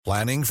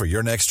Planning for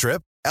your next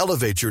trip?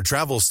 Elevate your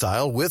travel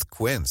style with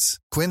Quince.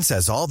 Quince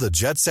has all the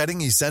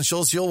jet-setting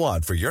essentials you'll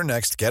want for your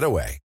next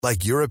getaway,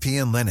 like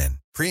European linen,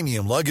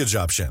 premium luggage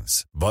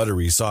options,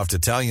 buttery soft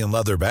Italian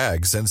leather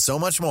bags, and so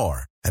much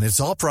more. And it's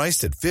all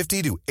priced at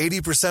 50 to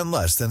 80%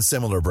 less than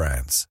similar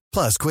brands.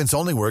 Plus, Quince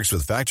only works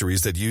with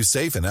factories that use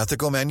safe and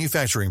ethical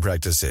manufacturing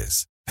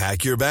practices.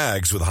 Pack your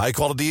bags with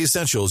high-quality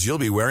essentials you'll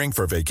be wearing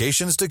for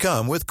vacations to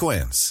come with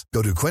Quince.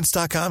 Go to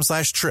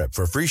quince.com/trip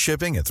for free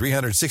shipping and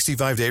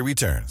 365-day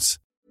returns.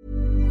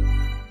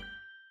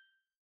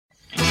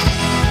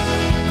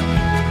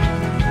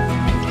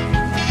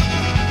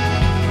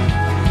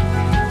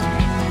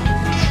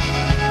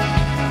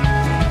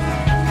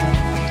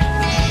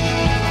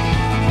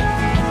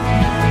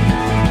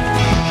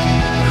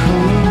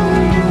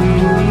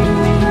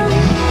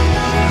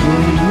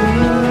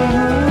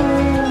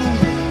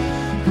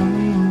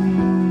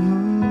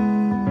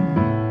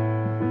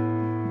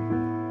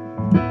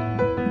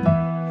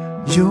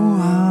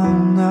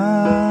 Johanna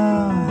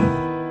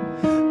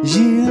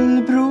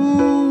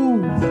Gillbro,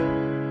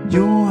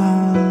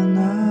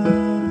 Johanna,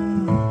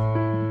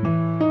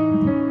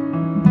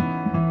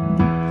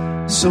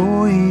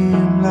 så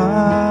himla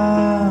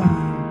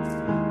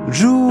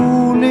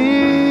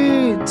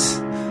roligt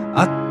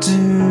att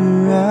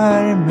du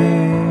är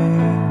med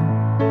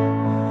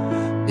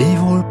i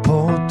vår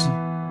podd.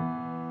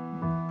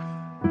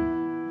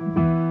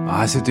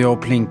 Här sitter jag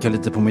och plinkar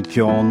lite på mitt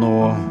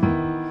piano.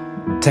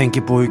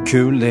 Tänker på hur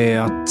kul det är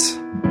att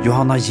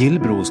Johanna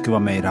Gillbro ska vara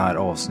med i det här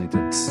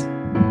avsnittet.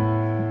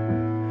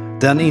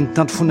 Den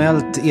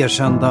internationellt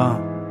erkända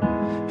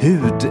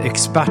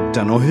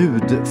hudexperten och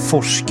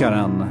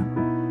hudforskaren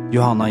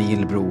Johanna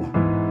Gillbro.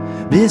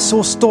 Vi är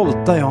så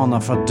stolta,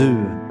 Johanna, för att du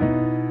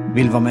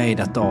vill vara med i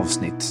detta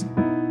avsnitt.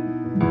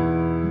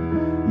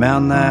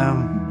 Men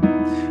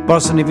bara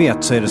så ni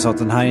vet så är det så att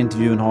den här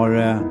intervjun har...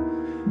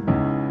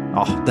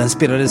 den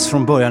spelades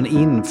från början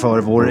in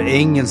för vår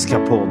engelska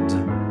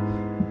podd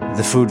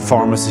The Food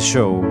Pharmacy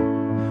Show.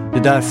 Det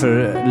är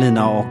därför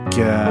Lina och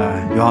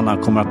Johanna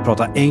kommer att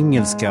prata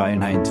engelska i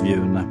den här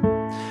intervjun.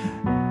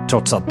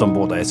 Trots att de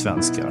båda är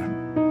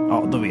svenskar.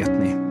 Ja, då vet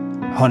ni.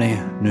 Hörrni,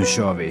 nu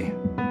kör vi.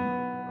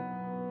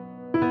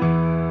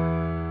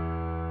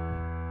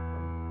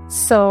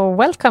 So,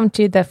 welcome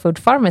to the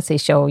Food Pharmacy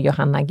Show,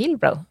 Johanna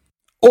Gillbro.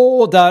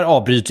 Och där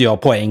avbryter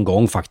jag på en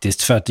gång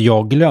faktiskt, för att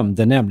jag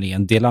glömde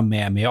nämligen dela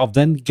med mig av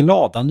den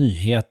glada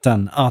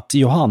nyheten att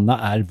Johanna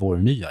är vår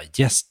nya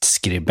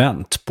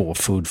gästskribent på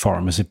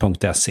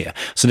foodpharmacy.se.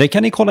 Så det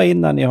kan ni kolla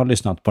in när ni har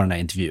lyssnat på den här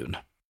intervjun.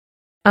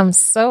 I'm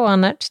so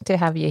honored to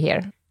have you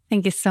here.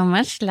 Thank you so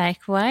much.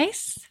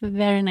 Likewise.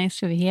 Very nice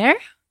to be here.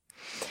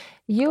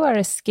 You are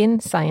a skin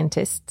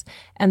scientist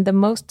and the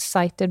most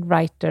cited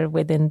writer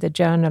within the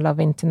Journal of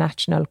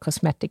International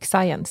Cosmetic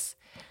Science.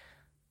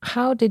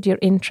 How did your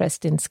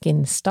interest in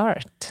skin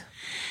start?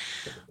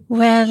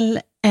 Well,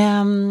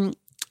 I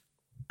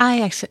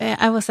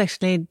was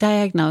actually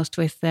diagnosed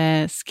with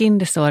a skin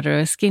disorder,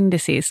 a skin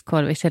disease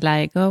called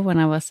vitiligo when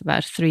I was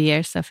about 3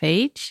 years of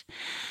age.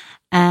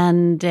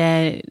 And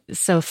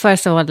so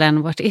first of all,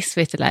 then, what is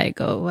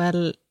vitiligo?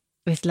 Well,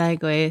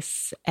 vitiligo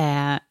is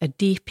a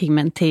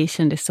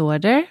depigmentation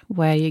disorder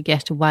where you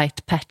get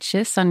white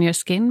patches on your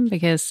skin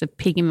because the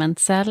pigment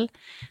cell,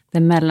 the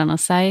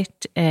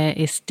melanocyte,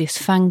 is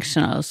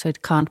dysfunctional, so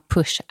it can't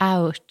push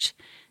out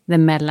the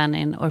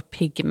melanin or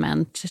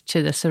pigment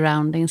to the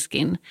surrounding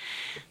skin.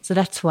 So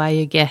that's why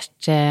you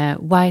get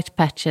white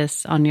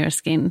patches on your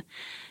skin.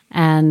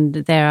 And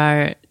there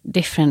are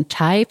different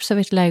types of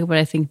vitiligo, but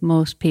I think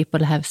most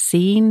people have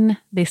seen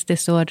this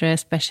disorder,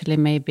 especially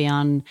maybe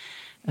on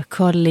a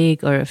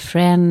colleague or a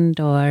friend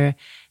or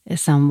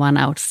someone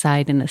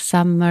outside in the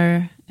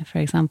summer, for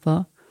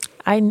example.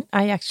 I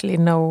actually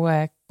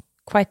know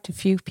quite a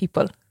few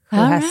people who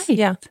has,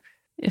 yeah,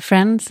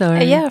 friends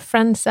or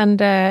friends,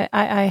 and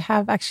I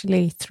have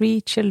actually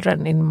 3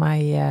 children in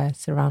my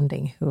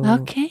surrounding who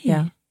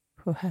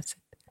who has it.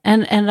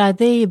 And are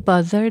they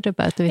bothered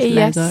about the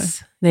vitiligo?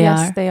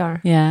 Yes, they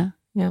are. Yeah.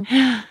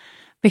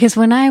 Because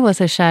when I was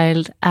a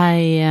child,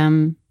 I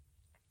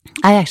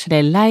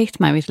actually liked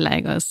my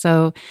vitiligo.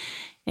 So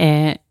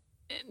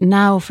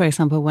now, for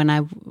example, when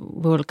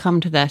we will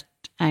come to that,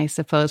 I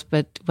suppose,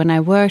 but when I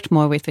worked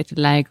more with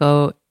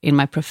vitiligo in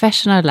my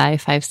professional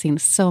life, I've seen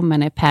so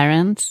many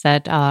parents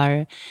that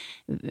are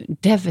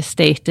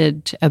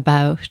devastated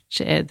about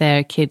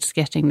their kids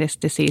getting this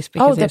disease.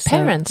 Because the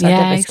parents are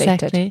devastated.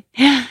 Exactly.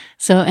 Yeah.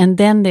 So, and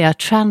then they are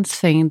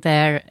transferring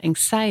their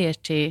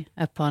anxiety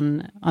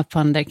upon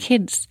their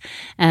kids.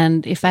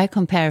 And if I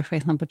compare, for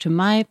example, to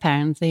my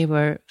parents, they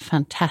were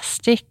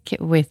fantastic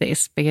with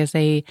this because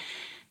they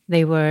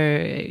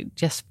were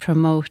just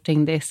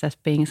promoting this as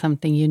being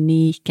something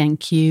unique and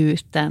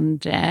cute.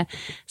 And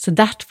so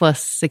that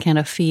was the kind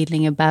of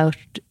feeling about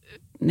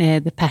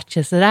the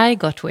patches that I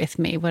got with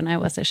me when I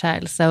was a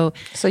child. So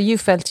you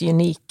felt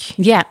unique.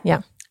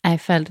 Yeah. I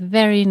felt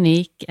very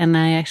unique, and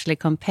I actually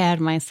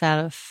compared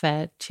myself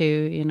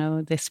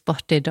to, the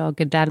spotted dog,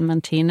 a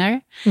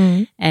Dalmatiner,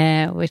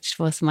 which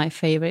was my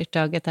favorite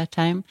dog at that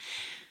time.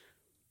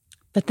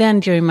 But then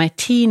during my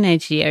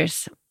teenage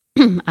years,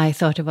 I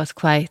thought it was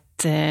quite,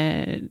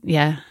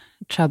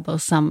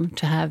 troublesome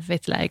to have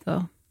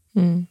vitiligo.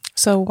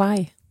 So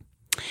why?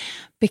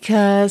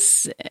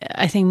 Because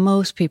I think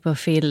most people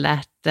feel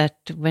that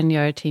when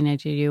you're a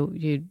teenager,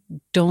 you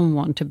don't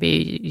want to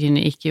be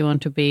unique. You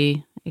want to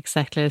be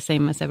exactly the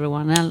same as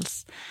everyone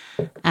else.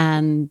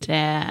 And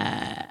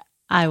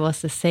I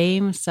was the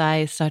same, so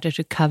I started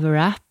to cover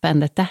up.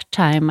 And at that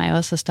time, I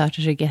also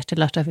started to get a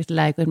lot of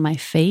vitiligo in my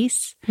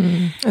face.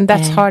 And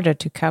that's harder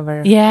to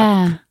cover.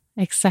 Yeah,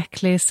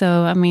 exactly.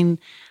 So, I mean,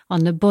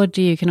 on the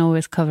body, you can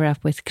always cover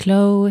up with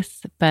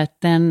clothes. But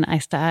then I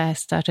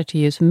started to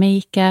use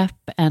makeup.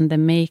 And the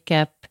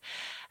makeup,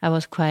 I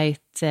was quite,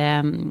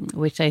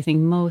 which I think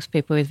most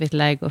people with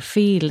vitiligo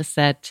feels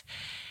that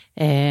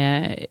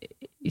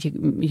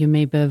you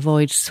maybe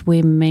avoid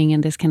swimming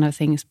and this kind of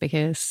things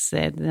because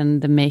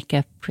then the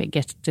makeup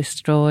gets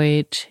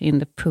destroyed in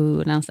the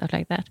pool and stuff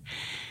like that.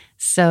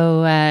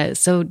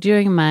 So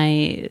during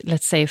my,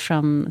 let's say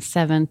from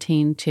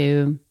 17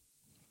 to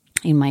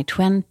in my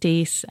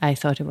 20s, I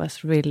thought it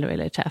was really,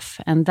 really tough.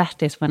 And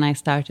that is when I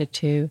started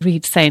to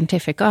read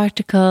scientific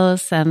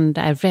articles, and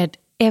I read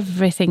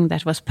everything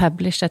that was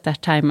published at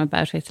that time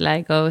about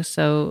vitiligo.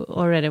 So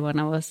already when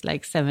I was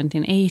like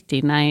 17,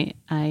 18, I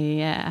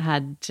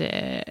had,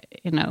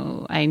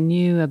 I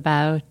knew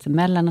about the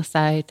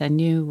melanocyte. I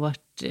knew what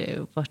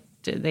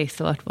they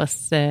thought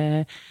was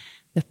the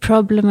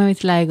problem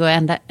with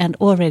vitiligo. And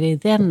already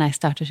then I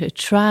started to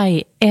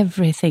try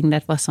everything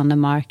that was on the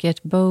market,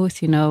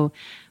 both,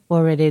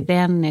 already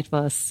then it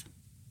was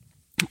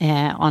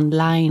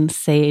online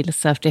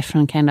sales of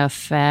different kind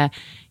of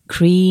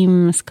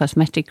creams,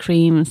 cosmetic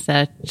creams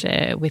that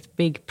with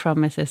big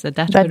promises that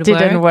would work. That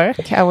didn't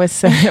work, I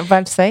was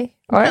about to say.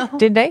 Or no.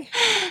 Did they?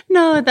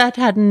 No, that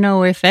had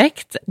no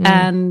effect.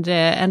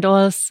 And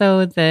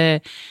also the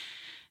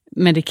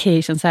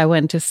medications. I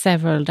went to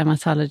several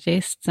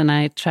dermatologists and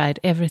I tried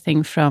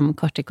everything from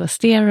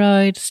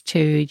corticosteroids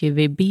to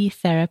UVB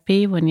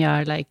therapy when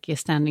you're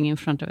standing in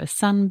front of a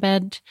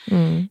sunbed.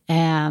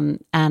 And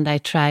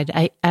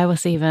I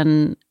was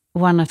even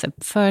one of the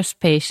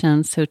first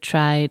patients who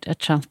tried a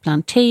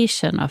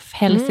transplantation of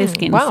healthy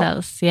skin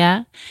cells,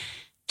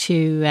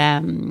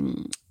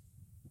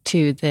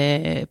 to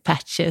the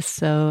patches.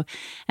 So,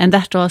 and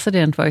that also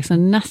didn't work. So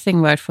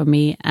nothing worked for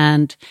me.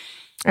 And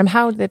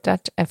how did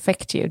that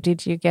affect you?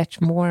 Did you get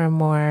more and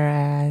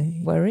more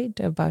worried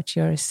about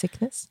your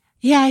sickness?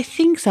 Yeah, I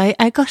think so.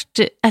 I got,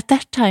 at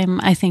that time,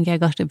 I think I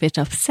got a bit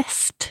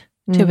obsessed,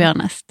 to be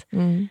honest.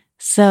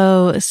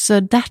 So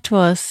that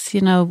was,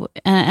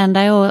 and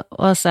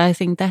I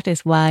think that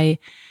is why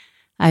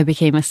I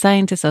became a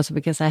scientist also,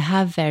 because I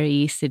have very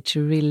easy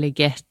to really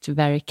get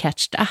very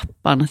catched up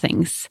on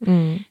things.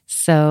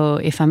 So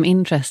if I'm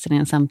interested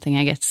in something,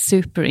 I get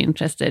super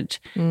interested,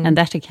 and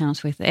that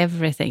accounts with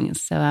everything.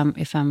 So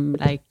if I'm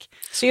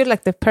so you're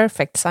like the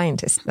perfect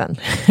scientist then,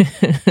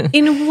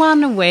 in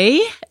one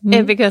way,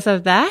 because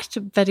of that,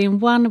 but in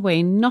one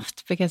way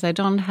not, because I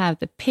don't have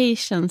the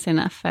patience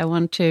enough. I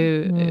want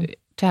to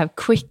have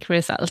quick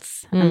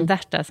results, and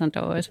that doesn't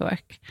always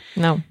work.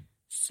 No.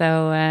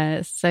 So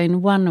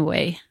in one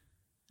way,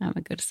 I'm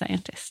a good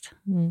scientist.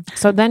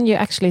 So then you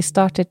actually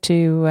started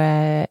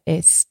to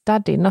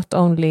study, not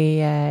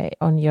only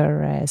on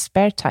your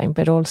spare time,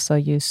 but also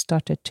you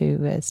started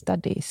to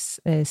study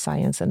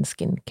science and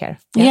skincare.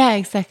 Yeah,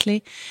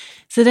 exactly.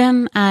 So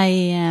then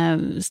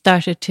I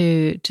started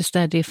to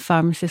study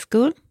pharmacy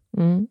school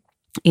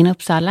in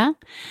Uppsala.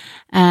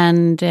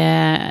 And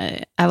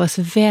I was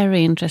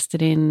very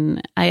interested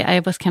in,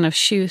 I was kind of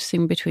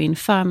choosing between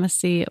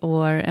pharmacy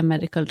or a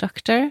medical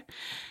doctor.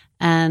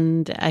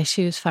 And I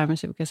chose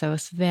pharmacy because I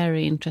was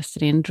very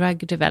interested in drug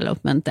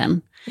development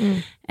then.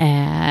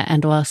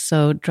 And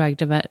also drug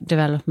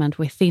development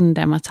within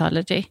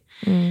dermatology.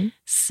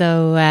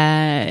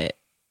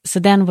 So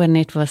then when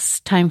it was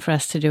time for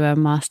us to do our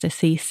master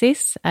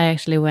thesis, I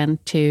actually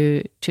went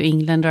to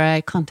England, or I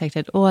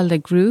contacted all the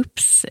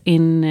groups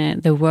in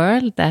the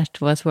world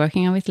that was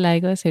working on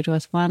vitiligo. So it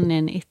was one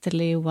in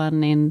Italy,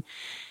 one in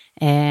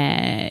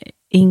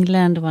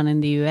England, one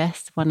in the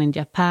US, one in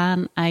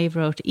Japan. I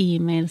wrote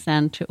emails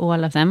and to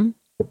all of them.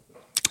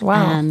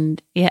 Wow.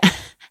 And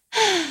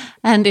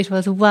and it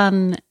was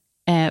one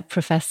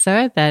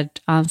professor that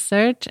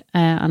answered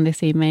on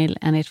this email,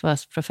 and it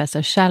was Professor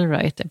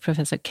Schallreuter,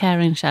 Professor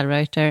Karin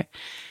Schallreuter.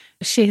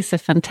 She's a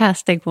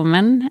fantastic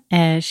woman.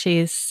 She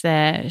is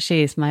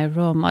my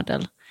role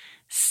model.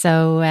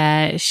 So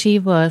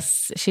she's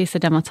a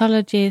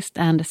dermatologist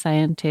and a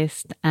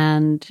scientist.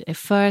 And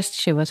first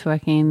she was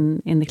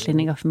working in the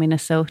clinic of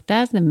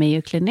Minnesota, the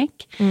Mayo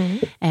Clinic.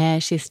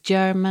 She's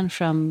German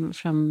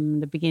from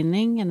the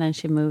beginning, and then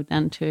she moved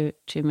on to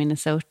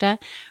Minnesota,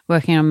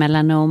 working on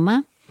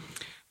melanoma.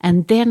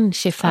 And then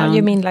she found... Oh,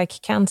 you mean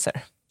like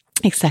cancer?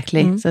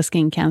 Exactly, so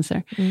skin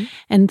cancer.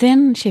 And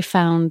then she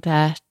found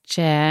that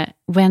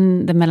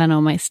when the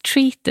melanoma is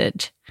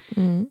treated,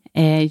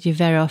 you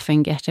very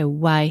often get a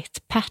white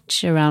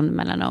patch around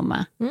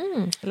melanoma.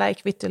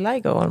 Like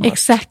vitiligo almost.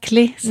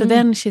 Exactly. So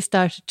then she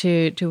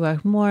started to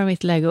work more with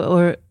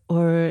vitiligo,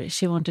 or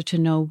she wanted to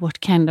know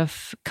what kind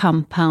of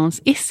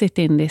compounds is it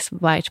in these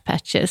white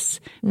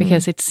patches,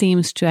 because it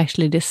seems to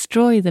actually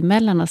destroy the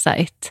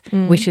melanocyte,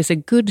 which is a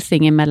good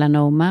thing in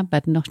melanoma,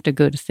 but not a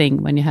good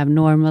thing when you have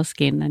normal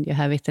skin and you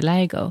have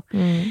vitiligo.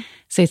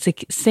 So it's the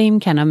same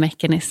kind of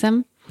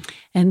mechanism.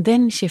 And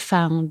then she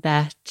found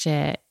that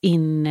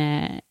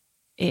in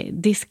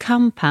these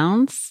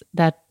compounds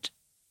that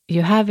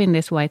you have in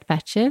these white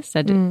patches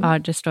that are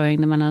destroying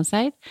the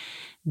melanocyte,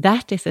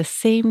 that is the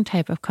same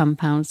type of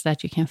compounds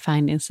that you can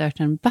find in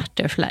certain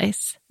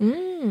butterflies.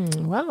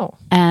 Wow.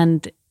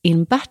 And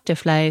in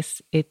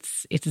butterflies,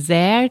 it's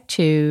there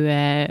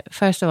to,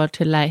 first of all,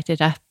 to light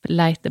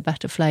the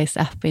butterflies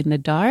up in the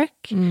dark.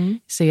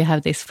 So you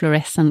have this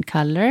fluorescent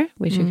color,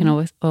 which you can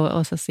always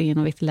also see in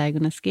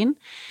vitiligo skin.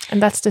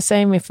 And that's the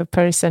same if a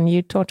person,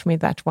 you taught me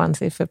that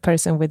once, if a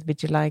person with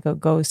vitiligo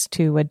goes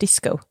to a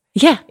disco.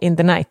 Yeah. In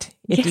the night,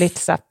 it Yes.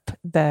 lights up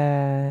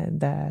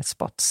the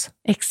spots.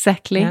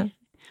 Exactly. Yeah.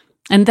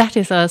 And that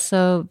is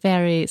also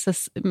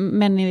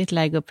many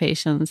vitiligo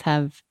patients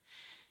have,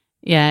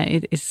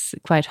 it is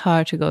quite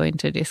hard to go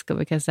into disco,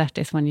 because that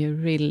is when you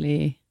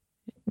really,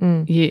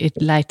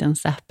 it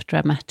lightens up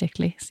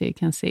dramatically, so you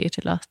can see it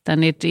a lot.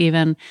 And it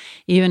even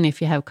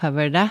if you have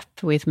covered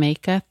up with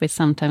makeup, it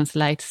sometimes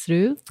lights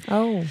through.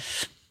 Oh.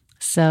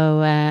 So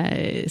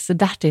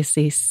that is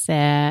these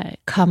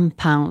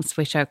compounds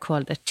which are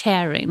called the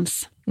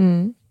pterins.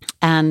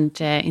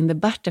 And in the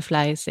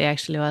butterflies, they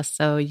actually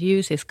also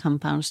use these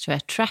compounds to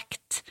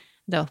attract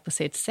the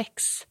opposite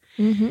sex.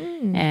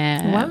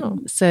 Wow.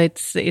 So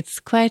it's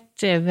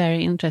quite a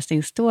very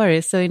interesting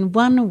story. So in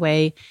one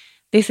way,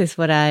 this is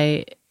what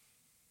I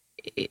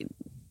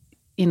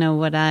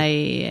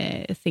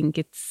think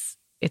it's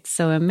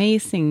so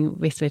amazing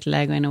with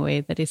vitiligo, in a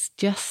way that it's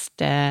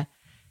just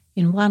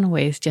in one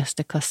way, it's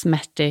just a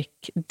cosmetic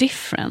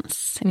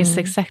difference. It's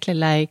exactly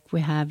like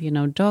we have,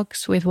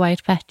 dogs with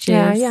white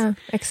patches. Yeah,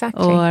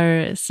 exactly.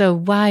 Or so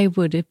why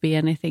would it be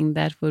anything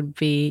that would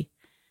be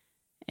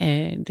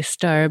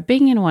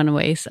disturbing in one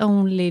way? It's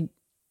only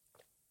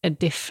a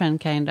different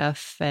kind of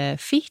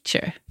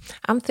feature.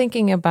 I'm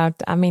thinking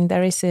about,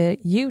 there is a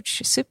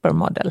huge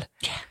supermodel.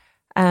 Yeah.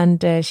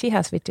 And she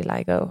has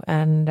vitiligo.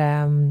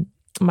 And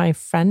my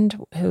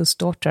friend whose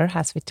daughter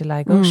has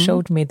vitiligo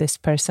showed me this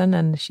person,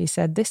 and she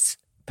said, this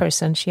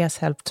person, she has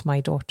helped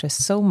my daughter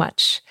so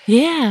much.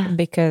 Yeah.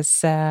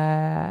 Because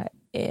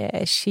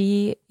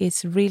she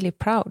is really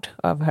proud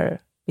of her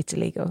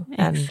vitiligo.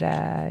 And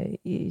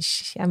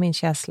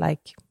she has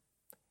like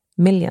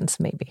millions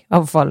maybe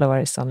of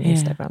followers on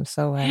Instagram.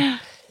 So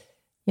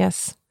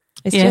yes,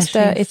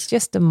 it's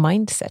just a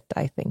mindset,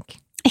 I think.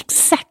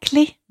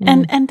 Exactly.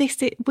 And this,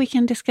 we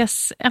can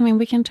discuss,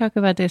 we can talk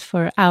about this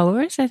for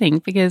hours, I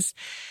think, because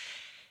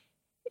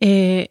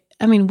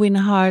Win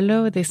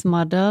Harlow, this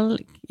model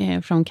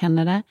from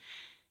Canada,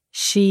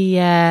 she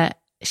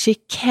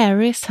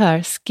carries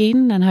her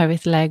skin and her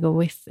vitiligo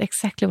with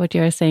exactly what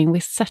you're saying,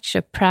 with such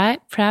a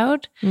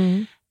proud.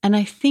 And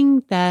I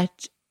think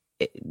that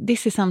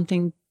this is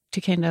something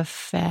to kind of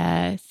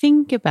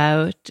think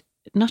about,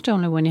 not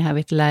only when you have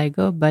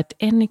vitiligo, but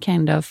any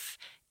kind of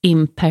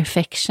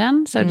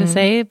imperfection, so to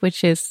say,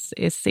 which is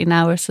in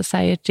our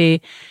society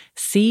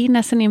seen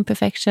as an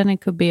imperfection.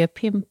 It could be a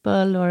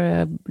pimple or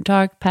a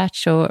dark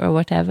patch or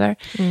whatever.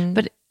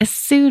 But as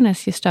soon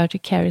as you start to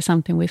carry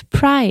something with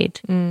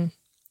pride,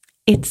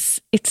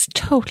 it's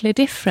totally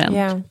different.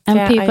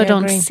 And people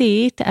don't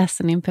see it as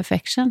an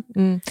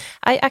imperfection.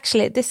 I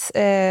actually, this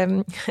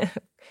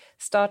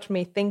started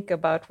me think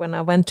about when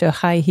I went to a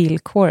high heel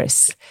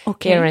course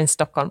here in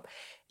Stockholm.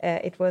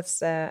 It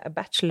was a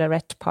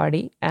bachelorette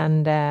party,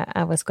 and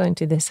I was going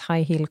to this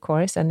high heel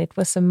course, and it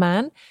was a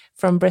man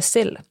from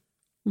Brazil,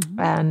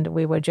 and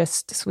we were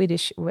just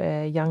Swedish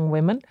young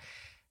women,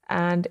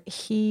 and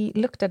he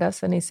looked at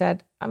us and he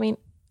said,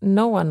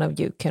 no one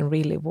of you can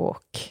really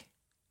walk.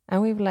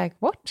 And we were like,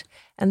 what?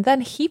 And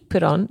then he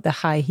put on the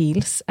high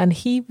heels and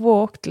he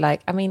walked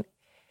like, it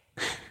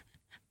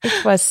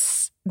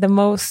was the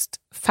most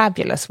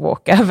fabulous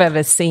walk I've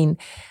ever seen.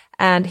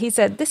 And he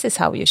said, this is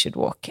how you should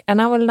walk.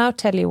 And I will now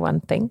tell you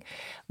one thing.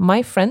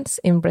 My friends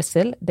in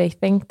Brazil, they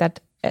think that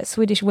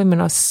Swedish women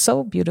are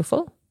so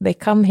beautiful. They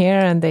come here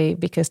and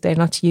because they're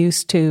not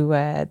used to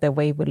the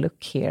way we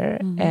look here.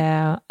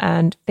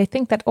 And they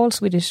think that all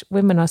Swedish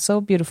women are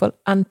so beautiful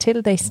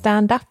until they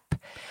stand up.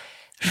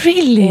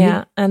 Really?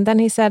 Yeah. And then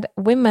he said,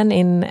 women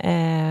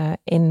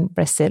in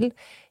Brazil,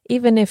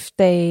 even if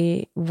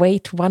they weigh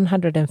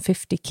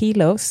 150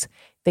 kilos,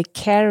 they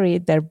carry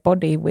their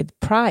body with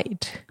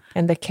pride.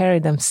 And they carry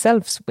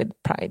themselves with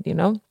pride,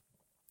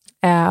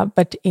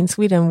 But in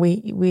Sweden,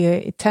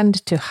 we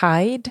tend to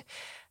hide,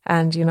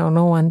 and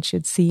no one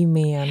should see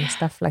me and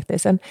stuff like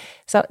this. And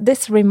so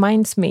this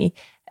reminds me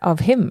of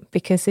him,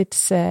 because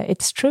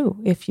it's true.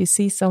 If you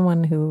see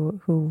someone who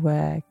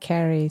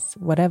carries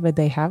whatever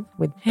they have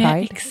with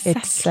pride, exactly.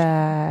 it's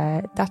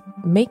that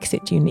makes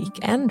it unique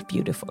and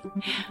beautiful.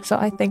 So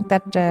I think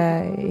that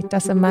it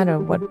doesn't matter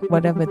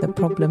whatever the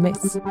problem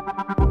is.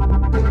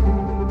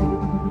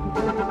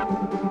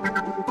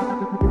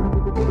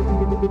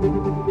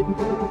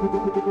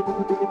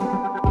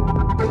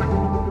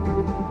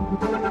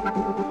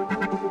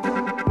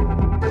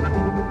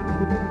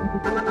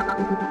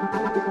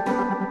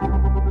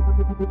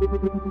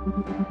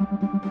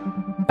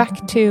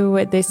 Back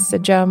to this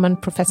German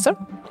professor.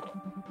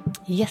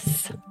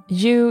 Yes.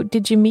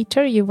 Did you meet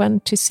her? You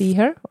went to see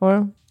her,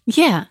 or?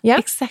 Yeah,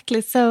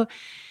 exactly. So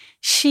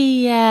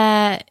she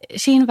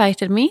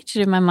invited me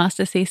to do my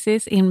master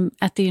thesis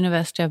at the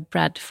University of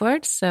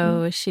Bradford.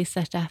 So she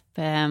set up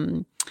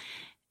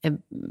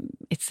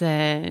it's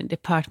a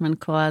department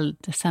called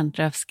the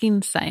Center of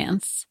Skin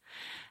Science,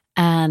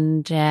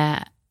 and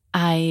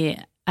I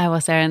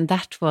was there, and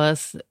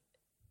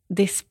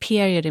this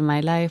period in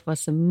my life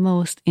was the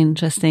most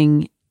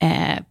interesting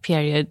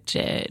period.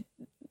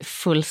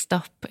 Full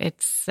stop.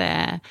 It's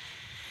I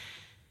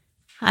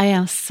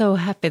am so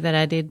happy that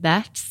I did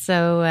that.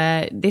 So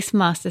this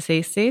master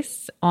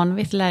thesis on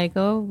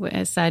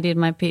vitiligo, so I did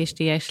my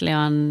PhD actually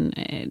on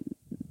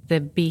the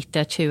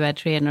beta-2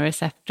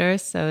 adrenoreceptors,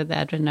 so the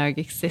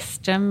adrenergic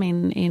system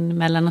in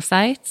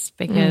melanocytes,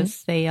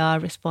 because they are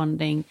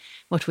responding.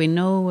 What we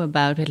know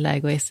about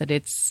vitiligo is that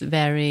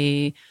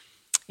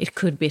it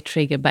could be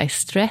triggered by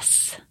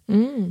stress.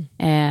 And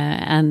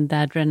the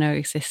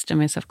adrenergic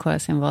system is, of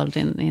course, involved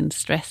in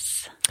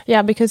stress.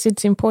 Yeah, because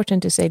it's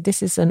important to say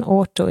this is an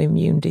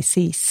autoimmune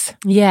disease.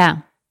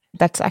 Yeah.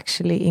 That's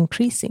actually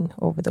increasing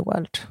over the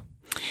world.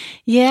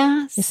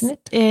 Yes. Isn't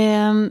it?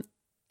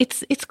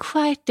 It's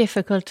quite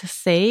difficult to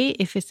say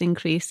if it's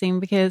increasing,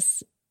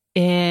 because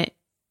normally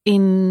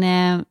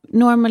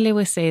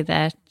we say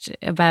that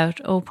about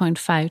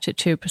 0.5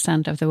 to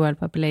 2% of the world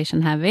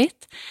population have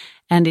it.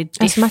 And it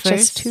differs. As much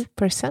as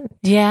 2%?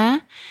 Yeah.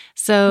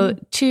 So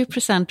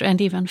 2%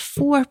 and even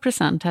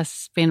 4%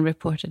 has been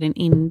reported in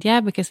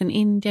India, because in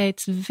India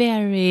it's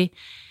very,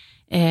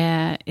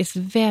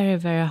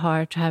 very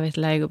hard to have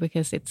vitiligo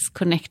because it's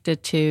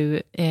connected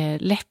to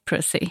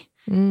leprosy.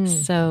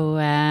 So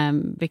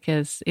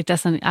because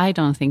I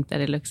don't think that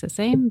it looks the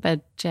same,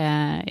 but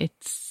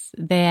it's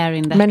there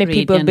in that Many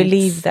region. people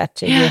believe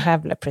that you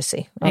have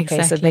leprosy. Okay,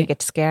 exactly. So they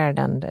get scared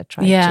and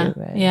try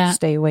to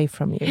stay away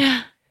from you.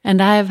 Yeah. And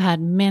I've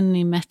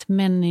met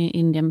many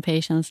Indian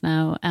patients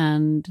now,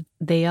 and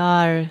they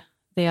are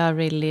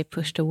really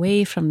pushed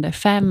away from their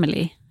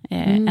family,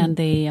 and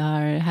they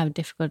have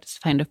difficulties to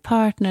find a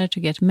partner, to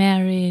get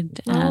married.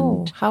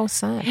 Oh, how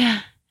sad!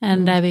 Yeah,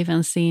 and I've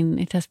even seen,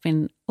 it has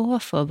been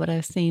awful, but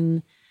I've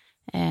seen,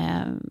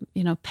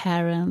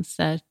 parents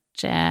that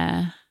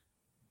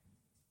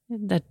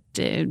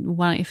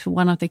if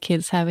one of the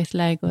kids have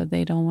vitiligo,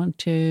 they don't want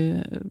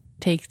to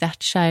take that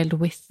child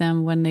with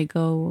them when they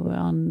go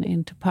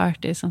into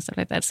parties and stuff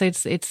like that. So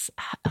it's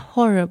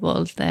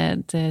horrible,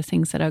 the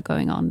things that are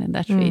going on in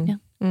that region.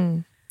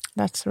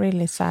 That's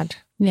really sad.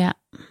 Yeah.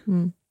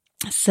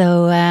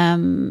 So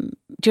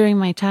during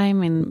my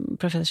time in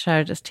Professor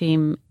Sharda's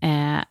team,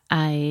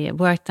 I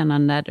worked on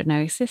the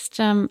adrenergic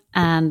system,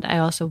 and I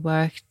also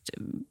worked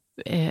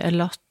a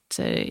lot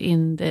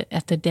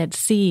at the Dead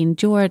Sea in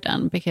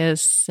Jordan,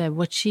 because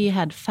what she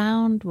had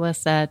found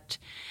was that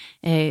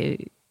a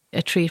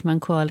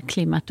treatment called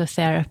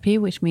climatotherapy,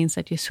 which means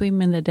that you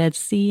swim in the Dead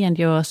Sea and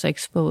you're also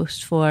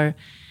exposed for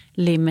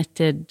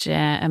limited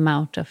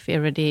amount of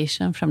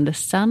irradiation from the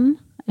sun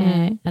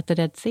at the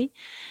Dead Sea,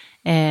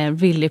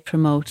 really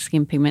promotes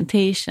skin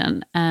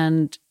pigmentation.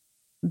 And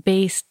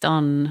based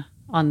on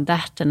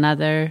that and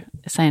other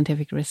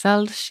scientific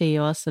results, she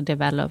also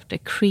developed a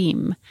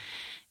cream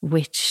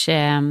which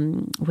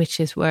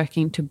is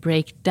working to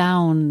break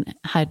down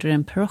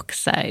hydrogen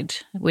peroxide,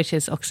 which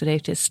is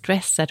oxidative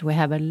stress that we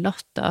have a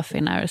lot of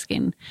in our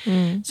skin.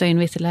 So in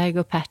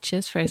vitiligo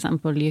patches, for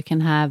example, you can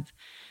have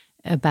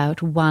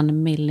about 1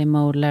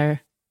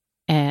 millimolar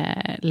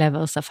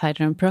levels of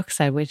hydrogen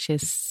peroxide, which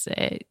is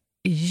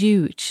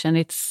huge. And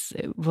it's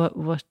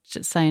what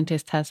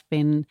scientists has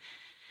been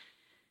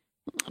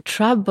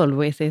troubled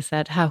with, is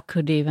that how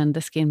could even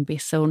the skin be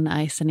so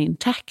nice and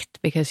intact,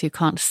 because you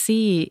can't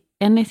see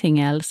anything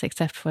else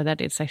except for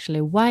that it's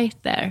actually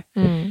white there.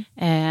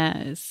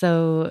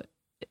 So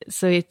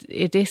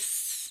it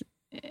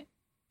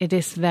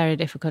is very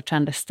difficult to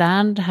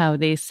understand how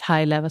these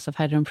high levels of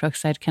hydrogen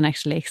peroxide can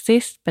actually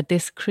exist, but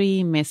this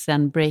cream is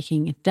then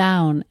breaking it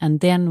down,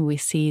 and then we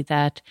see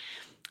that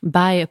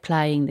by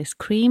applying this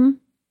cream,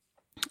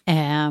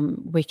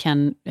 we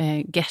can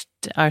get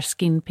our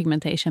skin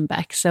pigmentation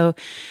back. So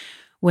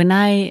when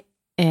I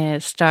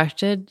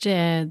started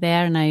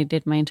there, and I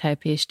did my entire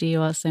PhD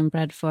also in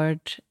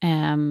Bradford,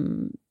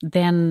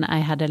 then I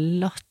had a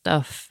lot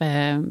of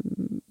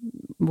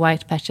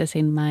white patches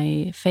in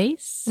my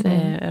face,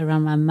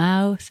 around my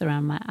mouth,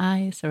 around my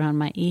eyes, around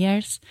my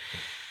ears.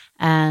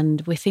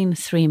 And within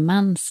 3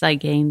 months, I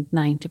gained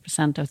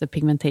 90% of the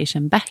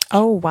pigmentation back.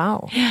 Oh,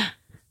 wow. Yeah.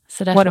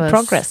 So that what was, a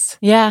progress.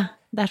 Yeah,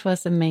 that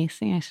was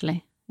amazing,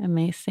 actually.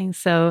 Amazing.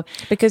 So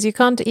because you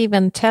can't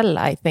even tell,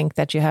 I think,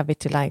 that you have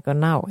vitiligo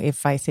now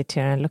if I sit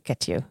here and look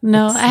at you.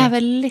 No, I have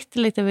a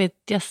little bit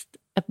just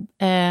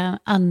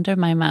under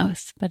my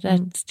mouth, but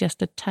that's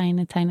just a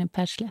tiny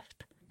patch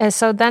left.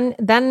 So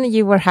then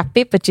you were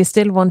happy, but you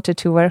still wanted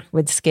to work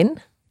with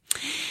skin?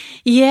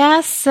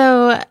 Yeah,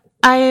 so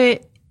I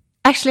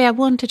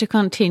wanted to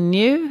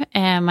continue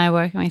my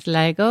work with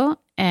vitiligo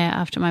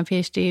after my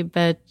PhD,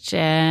 but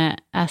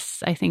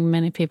as I think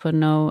many people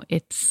know,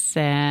 it's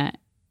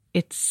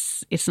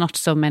not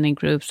so many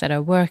groups that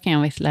are working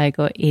on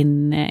vitiligo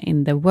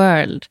in the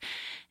world,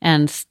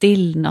 and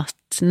still not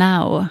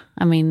now.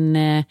 I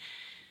mean,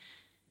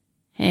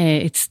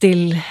 it's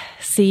still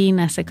seen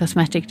as a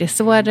cosmetic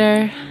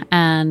disorder,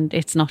 and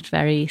it's not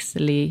very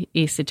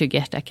easy to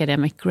get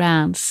academic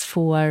grants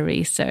for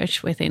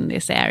research within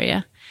this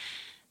area.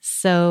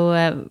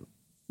 So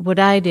what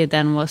I did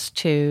then was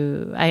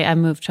I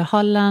moved to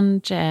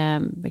Holland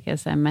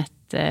because I met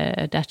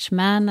a Dutch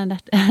man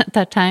at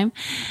that time.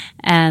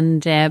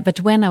 And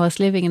but when I was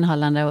living in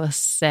Holland, I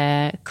was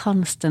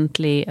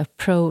constantly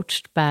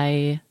approached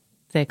by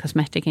the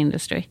cosmetic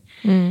industry.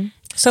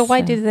 So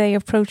why did they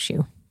approach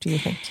you, do you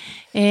think?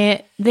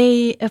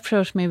 They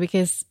approached me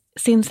because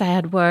since I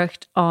had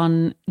worked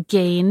on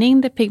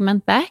gaining the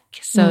pigment back,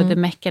 so the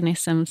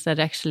mechanisms that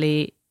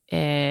actually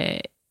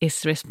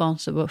is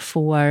responsible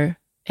for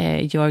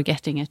you're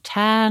getting a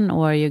tan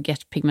or you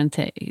get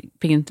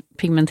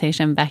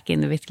pigmentation back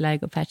in the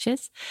vitiligo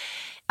patches.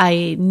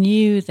 I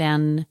knew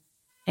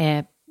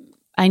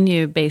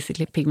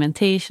basically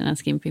pigmentation and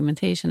skin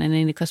pigmentation. And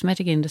in the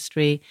cosmetic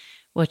industry,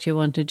 what you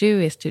want to do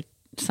is to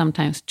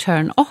sometimes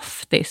turn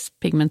off this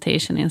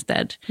pigmentation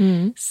instead.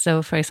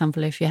 So, for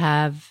example, if you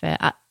have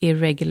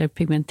irregular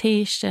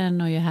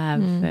pigmentation or you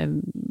have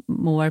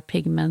more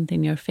pigment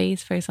in your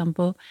face, for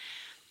example,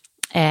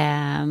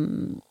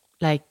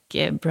 like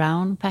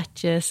brown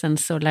patches and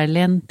solar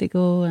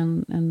lentigo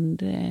and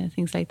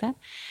things like that.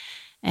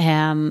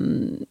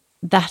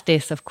 That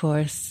is, of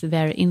course,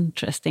 very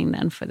interesting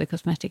then for the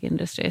cosmetic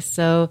industry.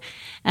 So,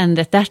 and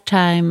at that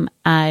time,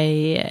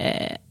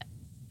 I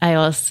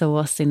also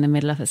was in the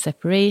middle of a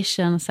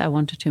separation, so I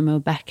wanted to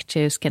move back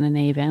to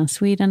Scandinavia and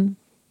Sweden.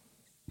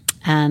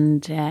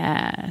 And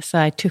so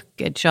I took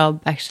a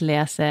job actually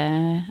as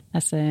a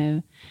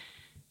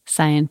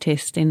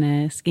scientist in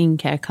a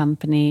skincare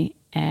company,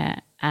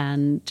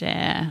 and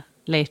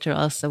later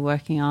also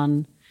working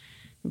on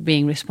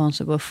being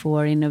responsible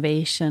for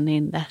innovation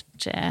in that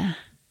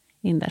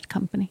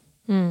company.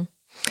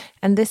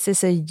 And this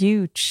is a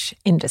huge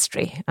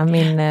industry. I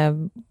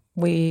mean,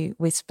 we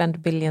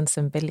spend billions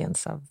and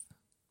billions of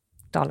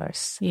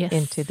dollars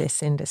into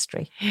this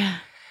industry. Yeah.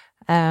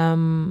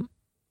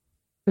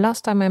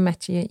 Last time I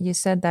met you, you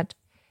said that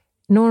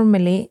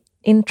normally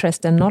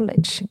interest and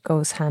knowledge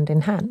goes hand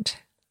in hand.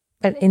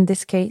 But in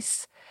this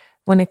case,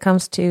 when it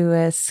comes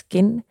to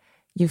skin,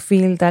 you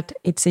feel that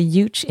it's a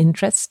huge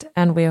interest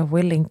and we are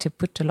willing to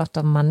put a lot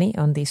of money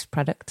on these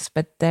products,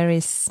 but there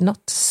is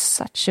not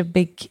such a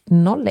big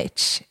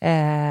knowledge.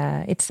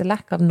 It's a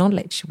lack of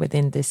knowledge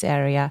within this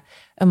area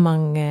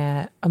among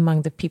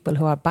the people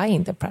who are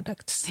buying the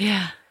products.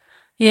 Yeah,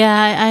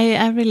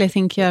 I really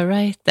think you're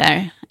right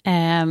there.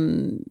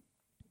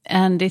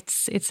 And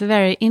it's a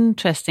very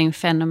interesting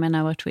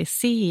phenomenon what we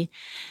see.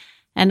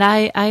 And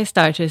I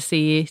start to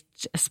see it,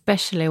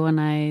 especially when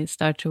I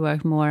start to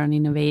work more on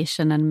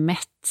innovation and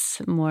met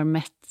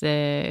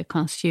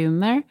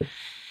consumer.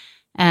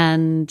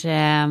 And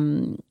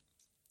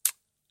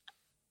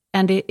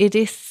it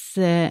is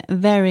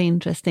very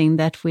interesting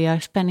that we are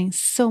spending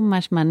so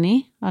much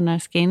money on our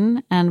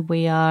skin, and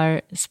we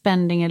are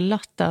spending a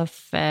lot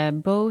of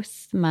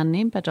both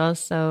money, but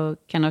also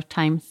kind of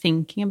time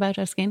thinking about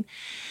our skin.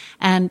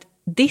 And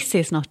this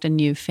is not a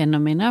new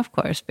phenomenon, of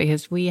course,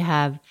 because we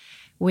have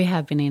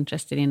been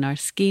interested in our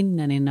skin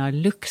and in our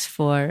looks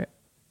for,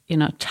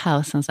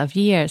 thousands of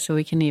years. So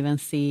we can even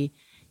see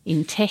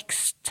in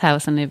text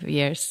thousands of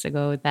years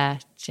ago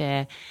that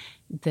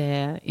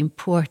the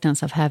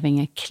importance of having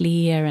a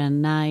clear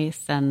and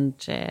nice and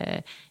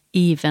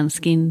even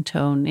skin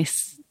tone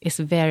is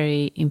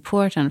very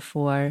important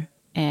for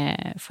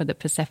the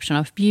perception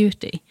of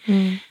beauty.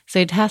 So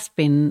it has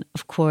been,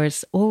 of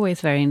course,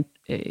 always very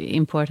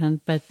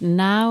important, but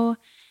now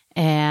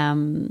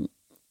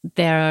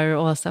there are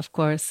also, of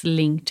course,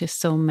 linked to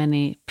so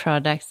many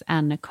products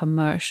and a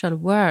commercial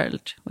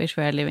world which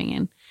we are living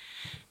in.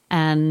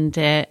 And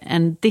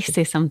this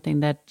is something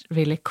that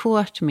really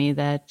caught me,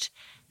 that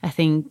I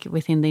think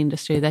within the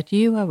industry that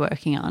you are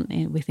working on,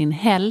 within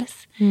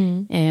health,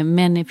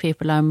 many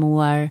people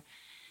are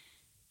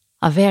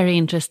very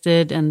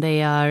interested and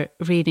they are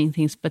reading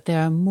things, but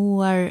there are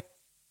more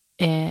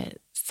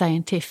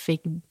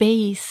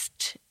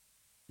scientific-based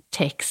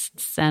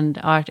texts and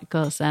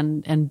articles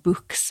and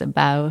books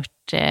about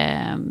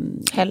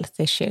health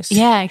issues.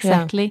 Yeah,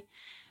 exactly.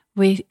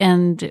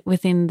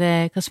 within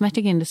the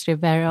cosmetic industry,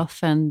 very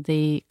often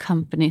the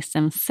companies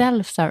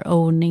themselves are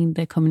owning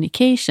the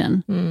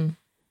communication.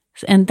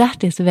 And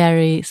that is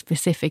very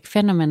specific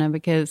phenomena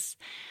because,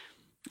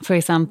 for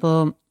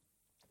example,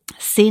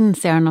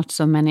 since there are not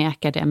so many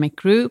academic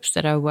groups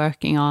that are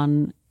working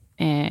on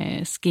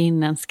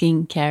skin and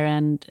skincare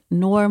and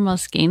normal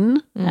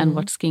skin and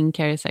what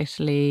skincare is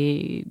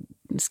actually,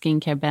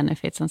 skincare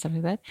benefits and stuff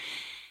like that,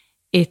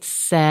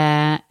 it's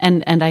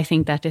and I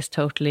think that is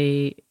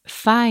totally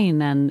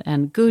fine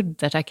and good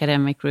that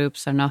academic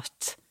groups are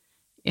not,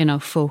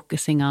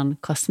 focusing on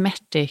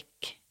cosmetic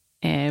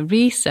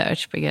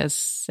research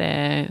because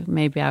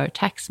maybe our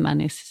tax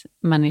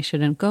money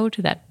shouldn't go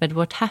to that. But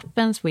what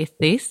happens with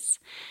this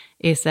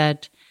is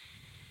that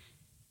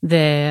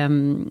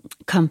the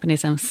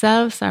companies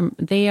themselves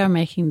they are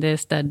making the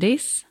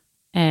studies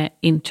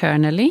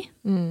internally,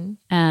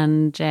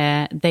 and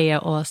they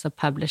are also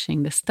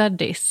publishing the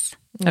studies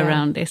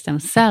around this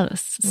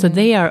themselves. So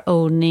they are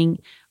owning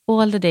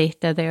all the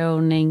data, they're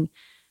owning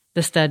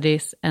the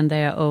studies, and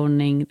they are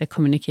owning the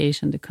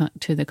communication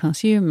to the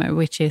consumer,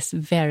 which is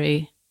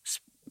very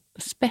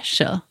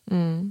special.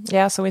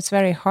 Yeah, so it's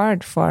very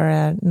hard for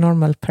a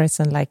normal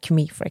person like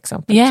me, for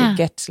example, to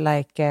get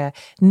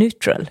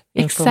neutral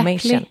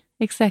information.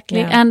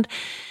 Exactly. Yeah. And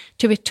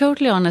to be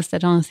totally honest, I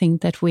don't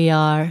think that we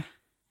are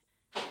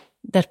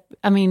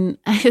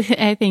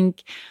I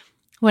think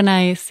when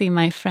I see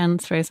my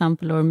friends, for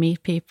example, or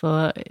meet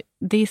people,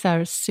 these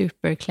are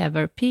super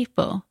clever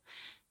people.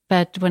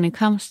 But when it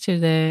comes to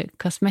the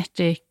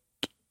cosmetic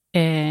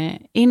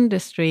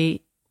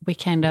industry, we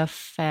kind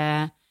of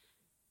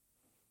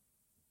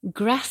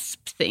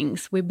grasp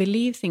things. We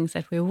believe things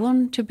that we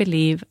want to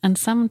believe. And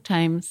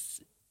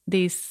sometimes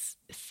these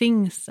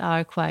things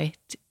are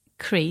quite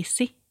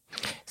crazy.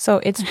 So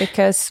it's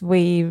because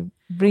we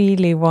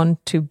really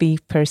want to be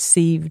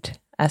perceived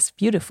as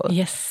beautiful.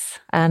 Yes.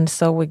 And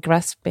so we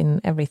grasp in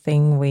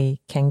everything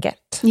we can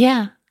get.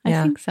 Yeah,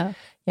 I think so.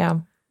 Yeah,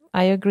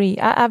 I agree.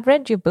 I've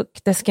read your book,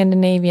 The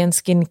Scandinavian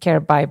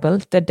Skincare Bible,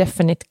 The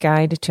Definite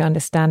Guide to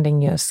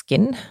Understanding Your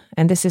Skin.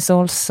 And this is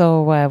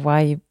also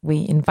why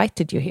we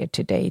invited you here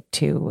today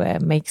to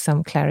make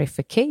some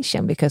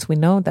clarification, because we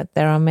know that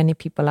there are many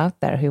people out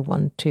there who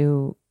want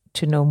to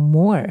know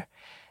more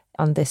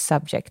on this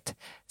subject.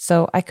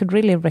 So I could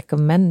really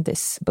recommend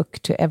this book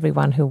to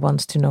everyone who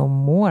wants to know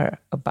more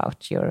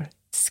about your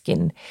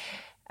skin.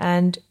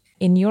 And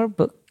in your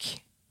book,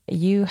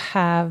 you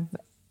have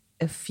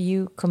a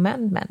few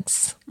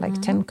commandments,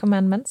 like 10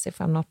 commandments, if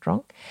I'm not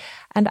wrong.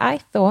 And I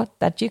thought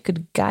that you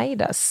could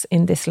guide us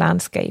in this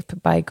landscape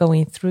by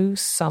going through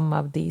some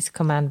of these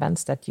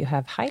commandments that you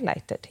have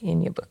highlighted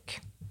in your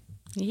book.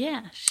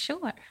 Yeah,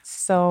 sure.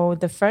 So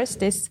the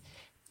first is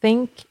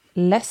think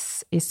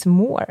less is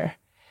more.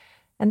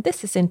 And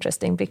this is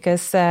interesting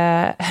because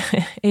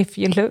if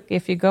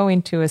you go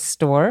into a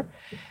store,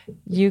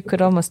 you could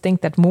almost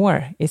think that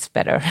more is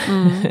better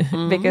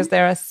because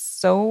there are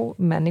so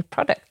many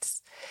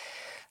products.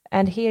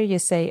 And here you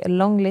say a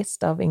long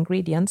list of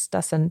ingredients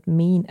doesn't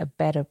mean a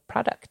better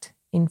product.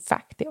 In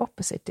fact, the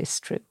opposite is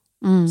true.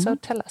 So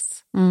tell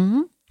us.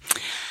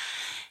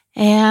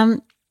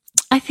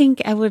 I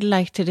think I would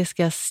like to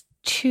discuss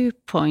 2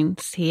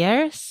 points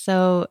here.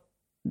 So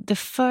the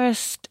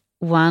first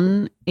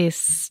one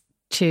is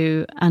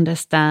to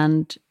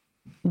understand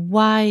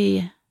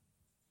why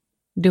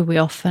do we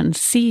often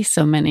see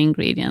so many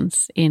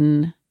ingredients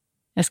in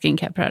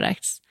skincare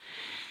products.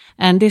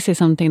 And this is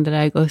something that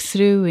I go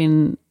through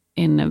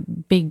in a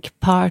big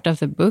part of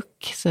the book,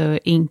 so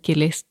INCI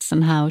lists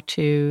and how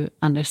to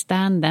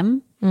understand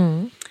them.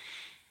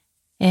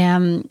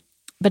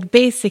 But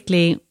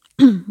basically,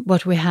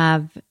 what we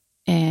have,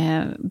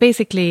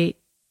 basically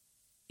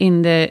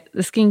in the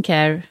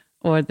skincare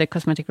or the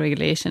cosmetic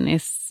regulation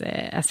is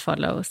as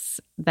follows,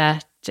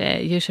 that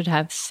you should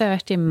have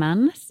 30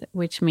 months,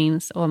 which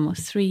means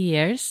almost 3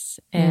 years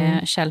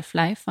shelf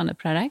life on the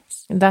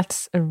products.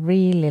 That's a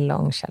really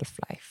long shelf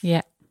life.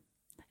 Yeah.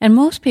 And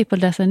most people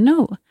doesn't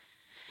know.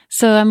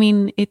 So, I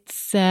mean,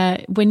 it's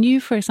when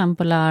you, for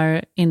example,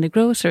 are in the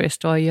grocery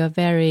store, you're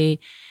very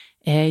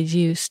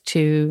used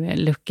to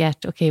look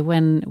at, okay,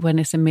 when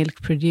is a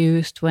milk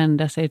produced? When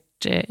does it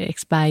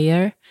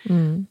expire?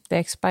 The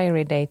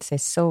expiry dates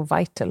is so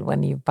vital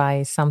when you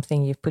buy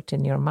something you put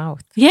in your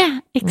mouth.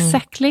 Yeah,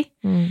 exactly.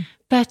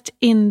 But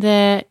in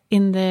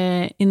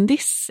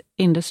this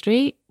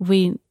industry,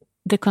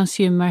 the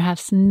consumer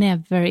has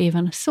never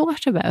even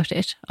thought about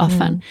it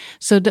often.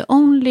 So the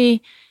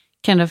only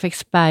kind of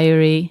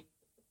expiry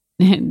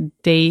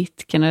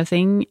date kind of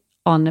thing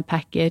on the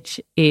package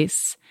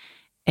is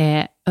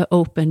an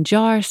open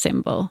jar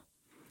symbol.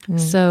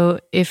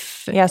 So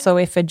if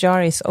a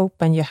jar is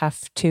open, you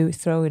have to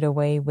throw it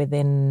away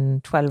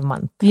within 12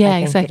 months. Yeah,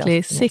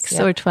 exactly. 6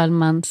 or 12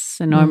 months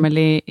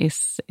normally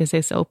is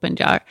this open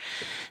jar.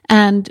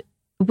 And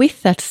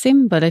with that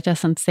symbol, it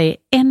doesn't say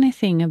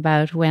anything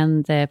about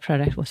when the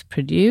product was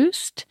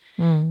produced.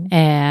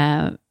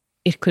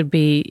 it could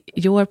be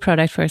your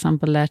product, for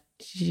example, that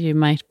you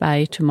might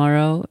buy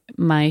tomorrow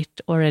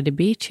might already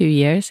be 2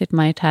 years. It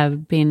might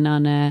have been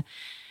on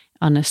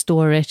a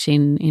storage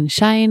in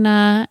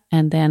China,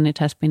 and then it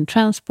has been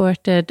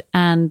transported.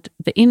 And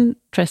the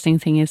interesting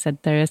thing is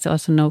that there is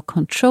also no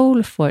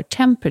control for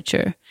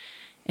temperature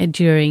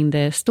during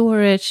the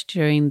storage,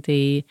 during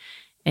the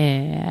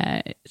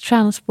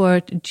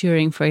transport,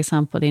 during, for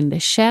example, in the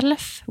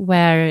shelf,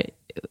 where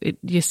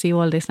you see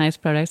all these nice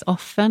products.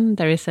 Often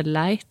there is a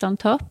light on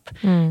top,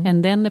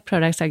 and then the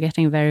products are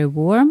getting very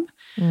warm.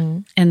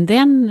 And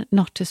then,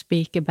 not to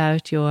speak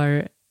about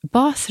your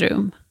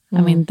bathroom. I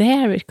mean,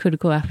 there it could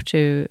go up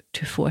to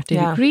 40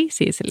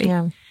 degrees easily.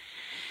 Yeah.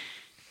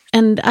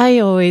 And I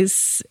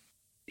always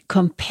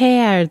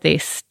compare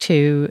this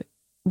to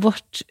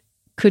what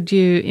could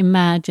you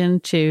imagine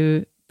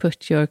to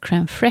put your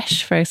crème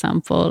fraîche, for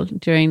example,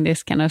 during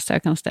this kind of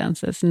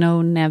circumstances?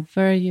 No,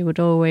 never. You would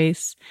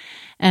always...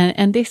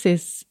 And this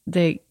is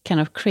the kind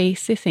of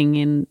crazy thing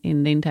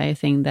in the entire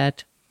thing,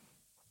 that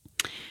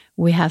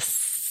we have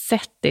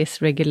set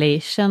these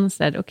regulations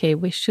that, okay,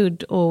 we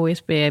should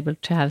always be able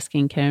to have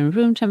skincare in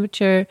room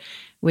temperature.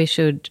 We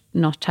should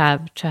not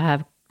have to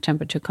have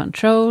temperature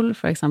control,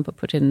 for example,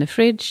 put it in the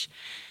fridge,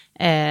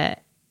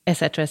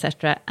 etc.,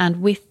 etc.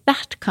 And with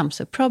that comes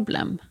a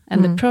problem.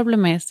 And the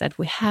problem is that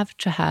we have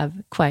to have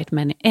quite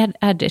many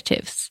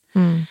additives.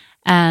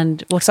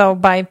 And so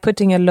by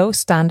putting a low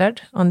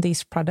standard on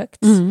these products,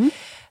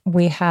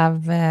 we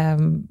have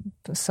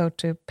so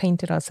to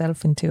painted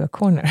ourselves into a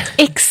corner.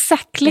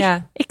 Exactly.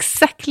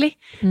 Exactly.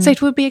 So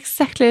it would be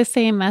exactly the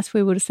same as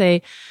we would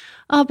say,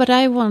 oh, but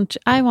I want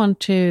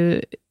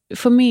to,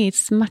 for me,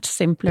 it's much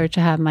simpler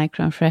to have my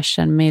crème fraîche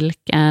and milk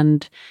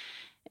and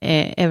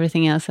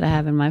everything else that I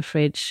have in my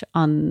fridge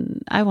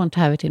I want to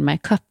have it in my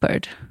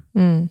cupboard.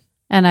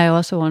 And I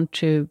also want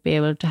to be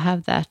able to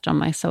have that on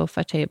my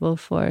sofa table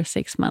for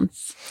 6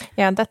 months.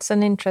 Yeah, that's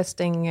an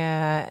interesting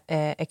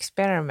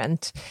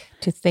experiment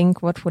to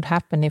think what would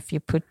happen if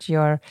you put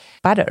your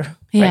butter,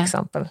 for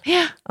example,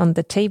 on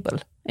the table.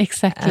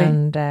 Exactly.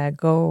 And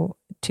go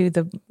to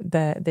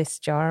this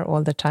jar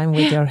all the time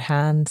with your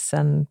hands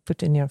and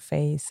put in your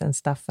face and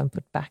stuff and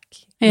put back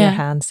your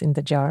hands in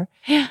the jar.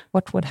 Yeah.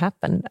 What would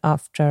happen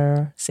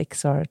after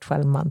 6 or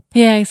 12 months?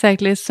 Yeah,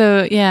 exactly.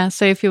 So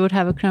if you would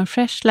have a crème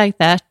fraîche like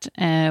that,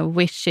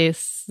 which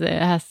has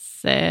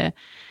a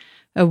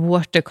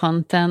water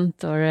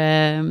content or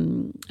a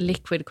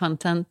liquid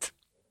content,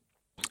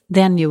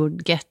 then you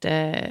would get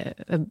a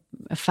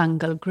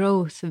fungal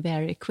growth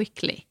very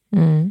quickly.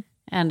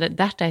 And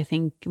that I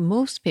think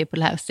most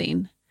people have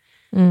seen.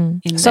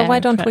 So why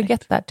don't we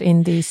get that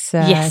in these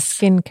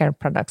skincare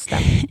products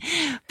then?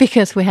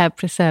 Because we have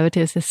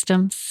preservative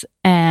systems,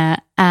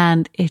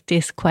 and it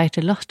is quite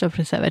a lot of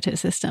preservative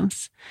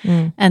systems.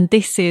 And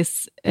this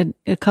is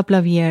a couple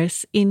of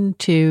years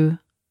into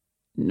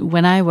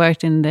when I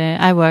worked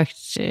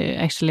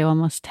actually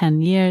almost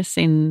 10 years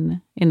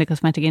in the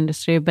cosmetic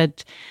industry,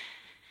 but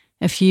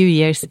a few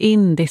years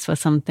in, this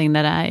was something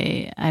that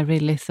I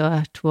really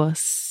thought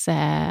was,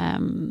 I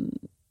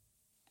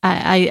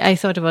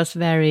thought it was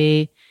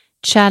very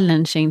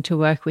challenging to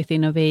work with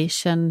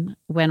innovation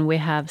when we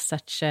have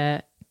such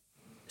a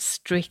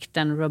strict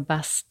and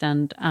robust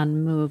and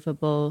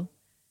unmovable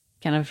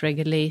kind of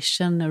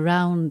regulation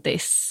around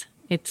this.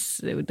 It's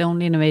the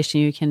only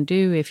innovation you can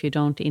do if you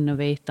don't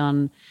innovate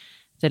on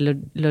the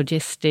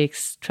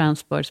logistics,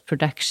 transports,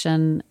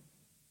 production.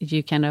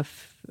 You kind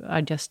of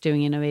are just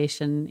doing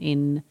innovation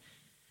in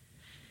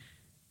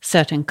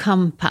certain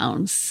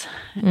compounds,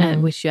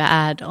 which you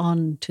add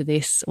on to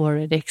this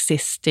already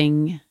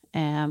existing,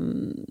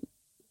 kind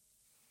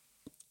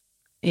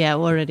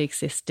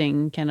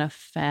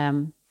of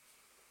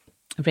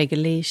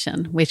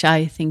regulation, which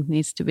I think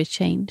needs to be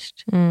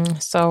changed.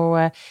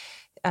 So,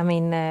 I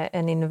mean,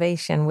 an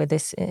innovation with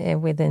this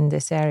within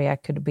this area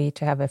could be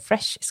to have a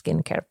fresh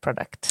skincare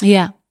product.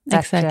 Yeah,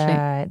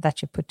 exactly.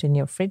 That you put in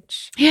your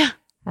fridge. Yeah.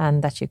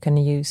 And that you can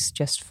use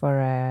just for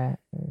a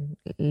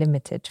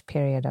limited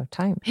period of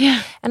time.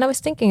 Yeah. And I was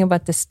thinking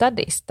about the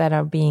studies that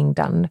are being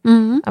done.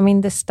 I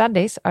mean, the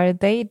studies, are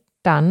they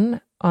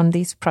done on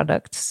these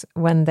products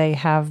when they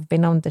have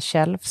been on the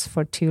shelves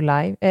for 2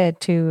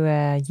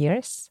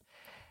 years?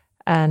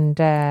 And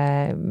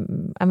I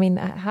mean,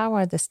 how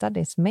are the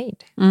studies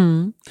made?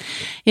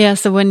 Yeah,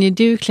 so when you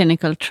do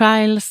clinical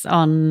trials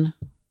on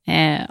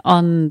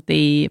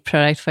the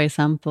product, for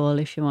example,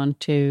 if you want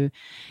to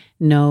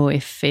know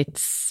if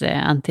it's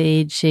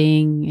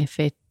anti-aging, if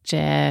it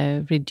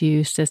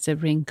reduces the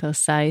wrinkle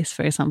size,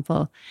 for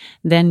example,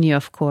 then you,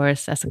 of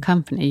course, as a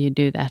company, you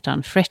do that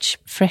on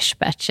fresh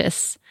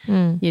batches.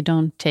 You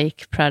don't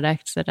take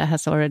products that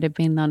has already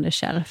been on the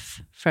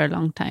shelf for a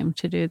long time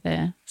to do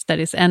the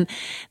studies. And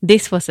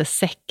this was a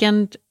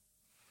second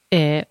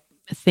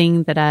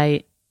thing that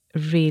I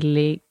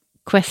really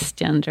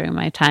questioned during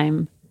my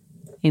time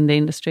in the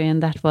industry,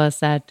 and that was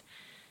that,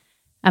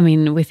 I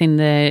mean, within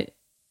the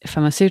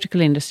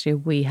pharmaceutical industry,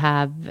 we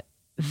have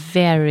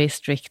very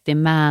strict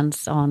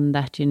demands on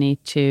that you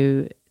need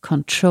to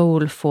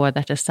control for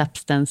that a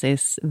substance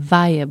is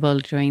viable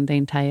during the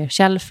entire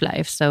shelf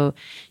life. So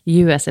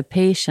you as a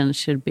patient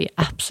should be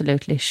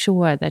absolutely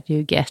sure that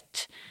you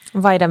get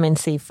vitamin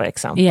C, for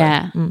example.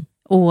 Yeah.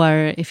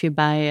 Or if you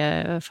buy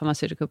a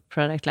pharmaceutical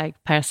product like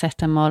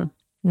paracetamol,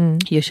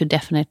 you should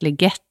definitely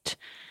get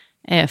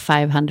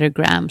 500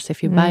 grams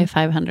if you buy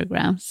 500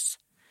 grams.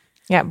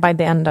 Yeah, by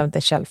the end of the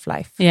shelf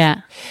life.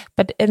 Yeah.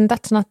 And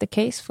that's not the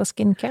case for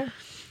skincare?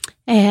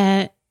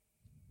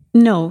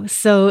 No.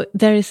 So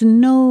there is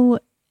no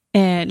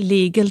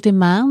legal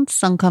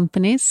demands on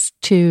companies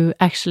to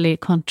actually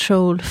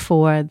control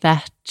for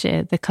that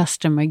the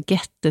customer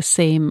get the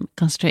same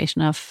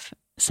concentration of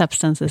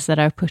substances that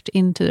are put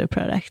into the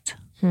product.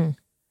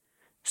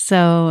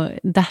 So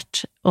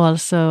that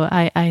also,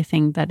 I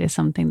think that is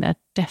something that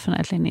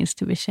definitely needs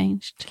to be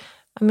changed.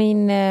 I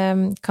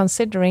mean,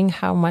 considering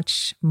how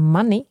much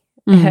money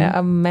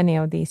many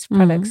of these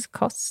products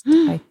cost,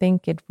 I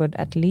think it would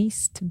at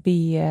least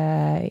be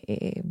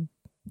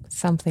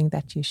something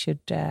that you should...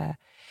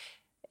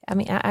 I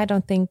mean, I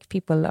don't think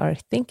people are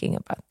thinking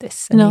about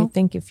this. And you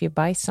think if you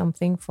buy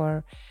something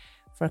for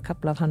a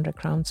couple of 100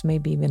 crowns,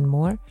 maybe even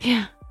more,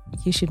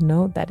 you should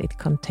know that it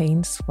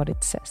contains what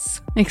it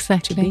says.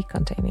 Exactly. To be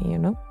containing, you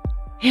know?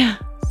 Yeah.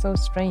 So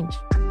strange.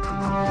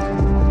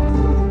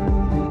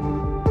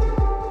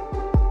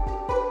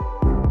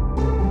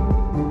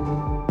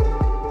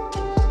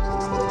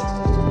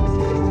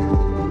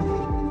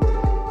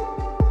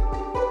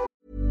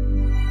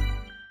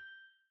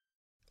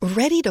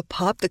 Ready to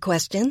pop the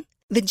question?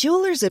 The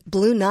jewelers at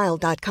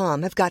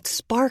BlueNile.com have got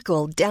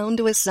sparkle down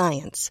to a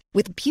science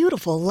with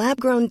beautiful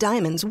lab-grown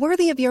diamonds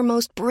worthy of your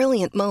most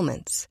brilliant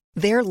moments.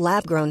 Their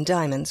lab-grown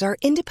diamonds are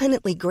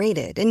independently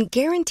graded and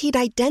guaranteed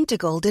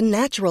identical to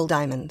natural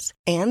diamonds,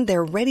 and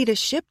they're ready to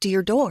ship to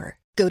your door.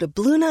 Go to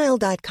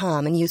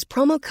BlueNile.com and use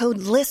promo code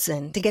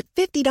LISTEN to get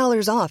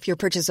 $50 off your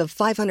purchase of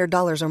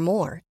 $500 or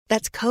more.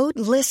 That's code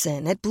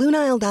LISTEN at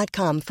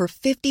BlueNile.com for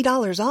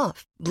 $50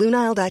 off.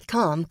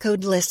 BlueNile.com,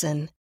 code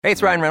LISTEN. Hey,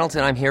 it's Ryan Reynolds,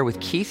 and I'm here with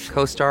Keith,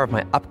 co-star of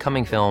my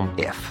upcoming film,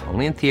 If,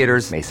 only in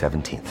theaters May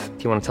 17th.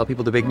 Do you want to tell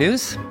people the big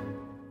news?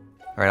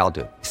 All right, I'll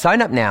do it.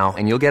 Sign up now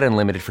and you'll get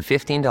unlimited for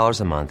 $15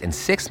 a month and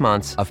 6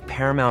 months of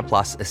Paramount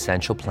Plus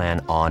Essential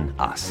Plan on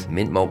us.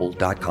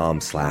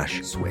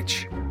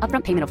 MintMobile.com/switch.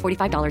 Upfront payment of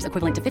 $45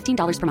 equivalent to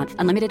 $15 per month.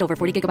 Unlimited over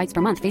 40 gigabytes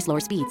per month. Face lower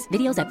speeds.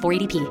 Videos at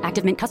 480p.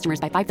 Active Mint customers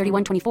by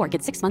 531.24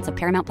 get 6 months of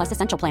Paramount Plus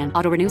Essential Plan.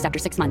 Auto renews after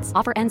 6 months.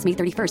 Offer ends May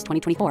 31st,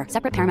 2024.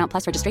 Separate Paramount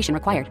Plus registration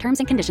required. Terms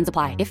and conditions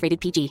apply if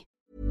rated PG.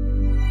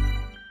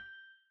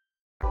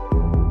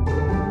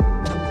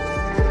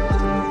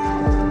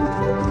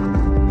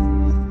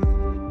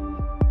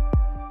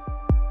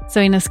 So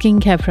in a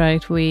skincare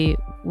product, we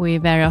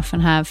very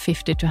often have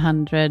 50 to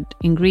 100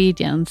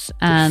 ingredients.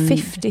 And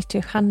 50 to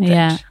 100?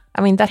 Yeah.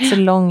 I mean, that's a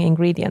long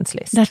ingredients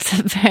list. That's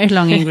a very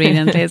long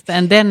ingredient list.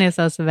 And then it's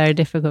also very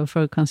difficult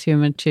for a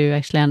consumer to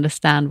actually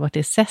understand what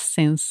it says,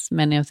 since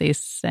many of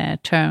these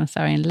terms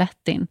are in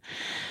Latin.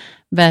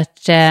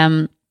 But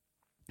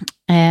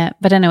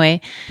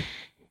anyway,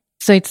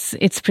 so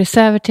it's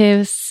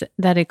preservatives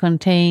that it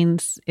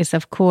contains. It's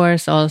of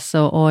course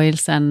also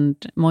oils and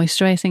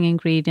moisturizing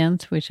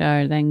ingredients, which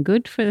are then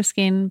good for the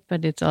skin,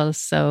 but it's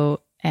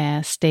also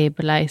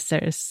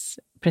stabilizers,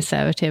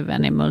 preservative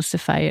and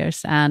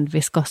emulsifiers, and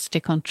viscosity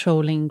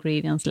controlling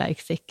ingredients like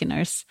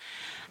thickeners.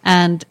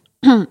 And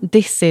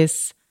this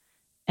is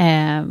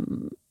very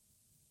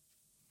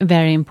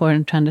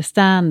important to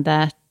understand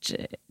that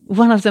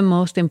one of the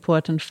most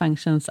important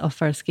functions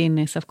of our skin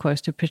is, of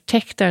course, to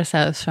protect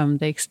ourselves from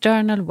the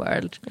external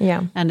world.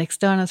 Yeah. And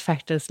external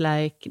factors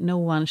like no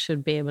one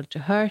should be able to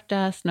hurt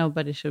us,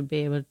 nobody should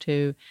be able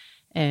to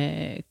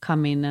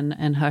come in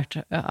and hurt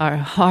our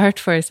heart,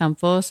 for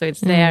example. So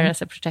it's there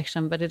as a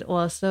protection, but it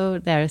also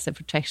there as a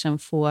protection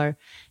for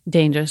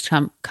dangerous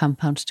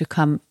compounds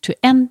to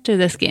enter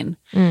the skin.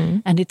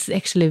 And it's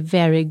actually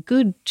very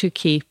good to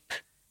keep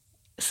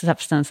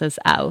substances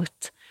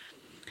out.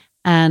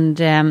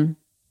 And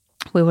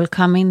we will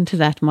come into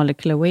that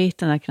molecular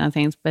weight and that kind of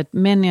things, but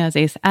many of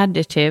these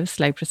additives,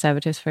 like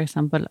preservatives, for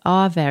example,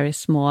 are very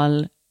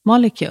small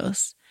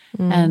molecules.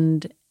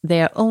 And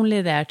they are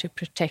only there to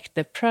protect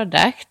the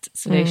product.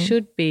 So they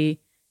should be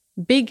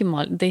big.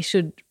 They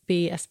should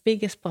be as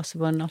big as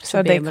possible, not so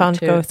to be they able can't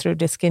to go through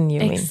the skin, you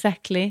mean?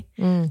 Exactly.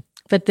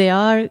 But they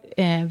are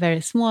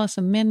very small.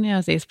 So many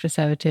of these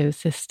preservative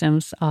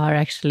systems are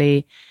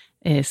actually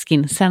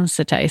skin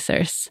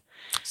sensitizers.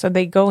 So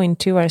they go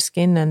into our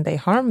skin and they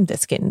harm the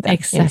skin then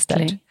Exactly.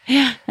 instead.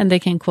 Yeah. And they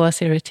can cause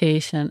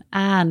irritation.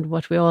 And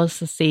what we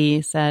also see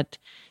is that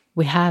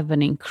we have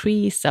an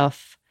increase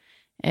of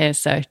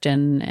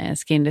certain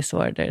skin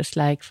disorders,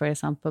 like, for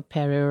example,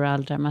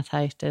 perioral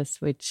dermatitis,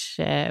 which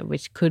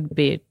could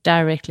be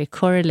directly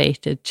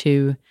correlated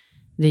to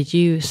the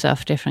use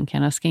of different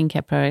kind of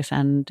skincare products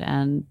and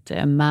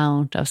the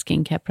amount of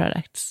skincare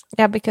products.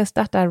 Yeah, because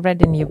that I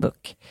read in your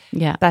book.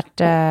 Yeah, that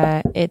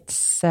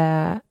it's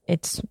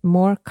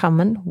more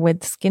common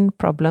with skin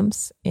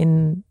problems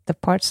in the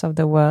parts of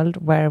the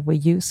world where we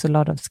use a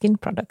lot of skin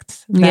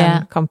products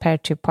than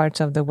compared to parts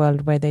of the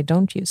world where they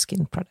don't use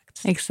skin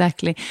products.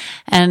 Exactly.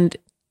 And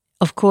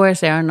of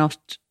course, there are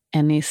not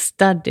any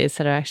studies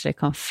that are actually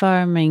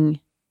confirming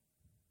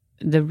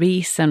the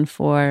reason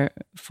for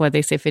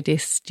this, if it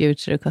is due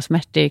to the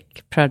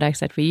cosmetic products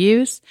that we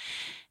use.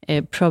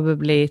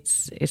 Probably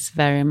it's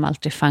very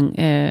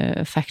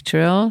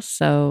multifactorial.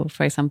 So,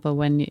 for example,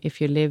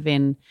 if you live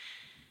in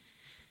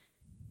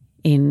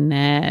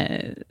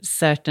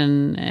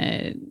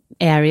certain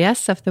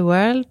areas of the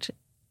world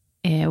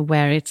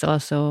where it's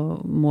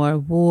also more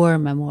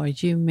warm and more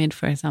humid,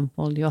 for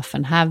example, you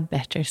often have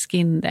better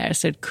skin there.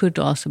 So it could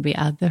also be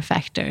other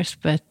factors,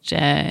 but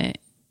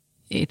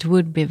it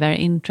would be very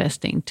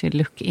interesting to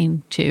look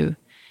into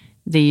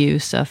the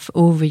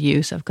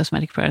overuse of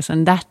cosmetic products,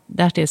 and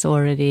that is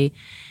already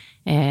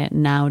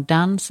now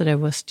done. So there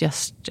was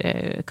just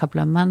a couple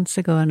of months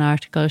ago an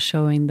article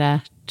showing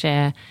that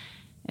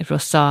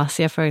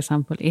rosacea, for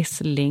example,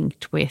 is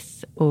linked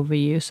with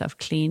overuse of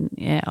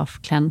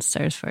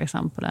cleansers, for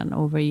example, and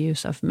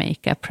overuse of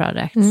makeup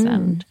products,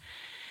 and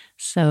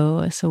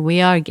so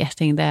we are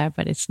getting there,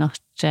 but it's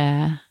not.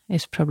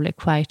 It's probably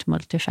quite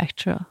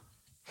multifactorial.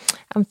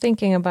 I'm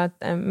thinking about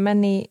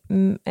many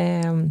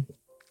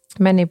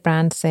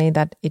brands say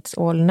that it's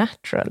all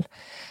natural.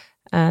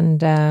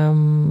 And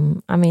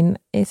I mean,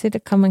 is it a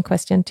common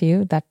question to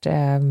you that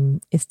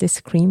is this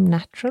cream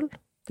natural?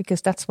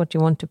 Because that's what you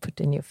want to put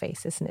in your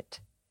face, isn't it?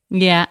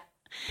 Yeah.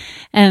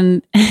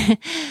 And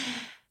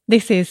we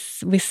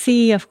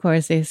see, of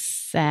course,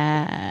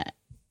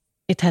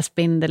 it has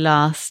been the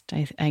last,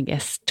 I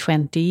guess,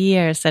 20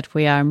 years that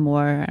we are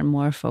more and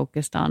more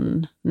focused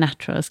on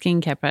natural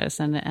skincare products.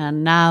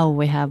 And now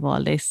we have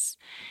all these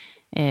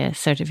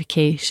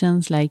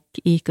certifications, like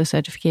eco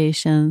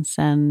certifications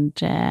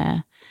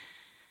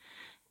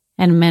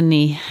and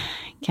many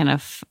kind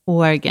of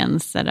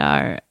organs that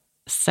are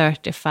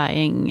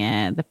certifying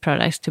the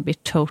products to be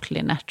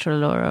totally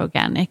natural or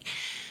organic.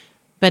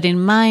 But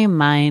in my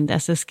mind,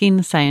 as a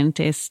skin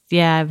scientist,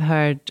 I've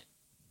heard,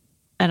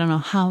 I don't know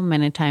how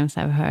many times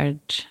I've heard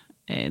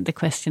the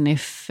question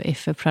if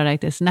a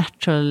product is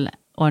natural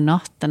or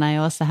not. And I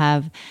also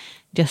have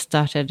just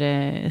started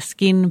a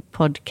skin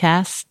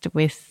podcast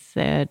with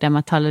a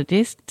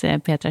dermatologist,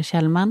 Petra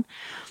Kjellman.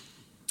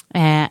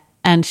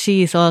 And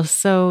she's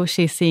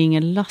seeing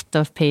a lot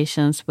of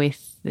patients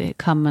with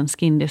common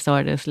skin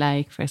disorders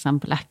like, for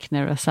example, acne,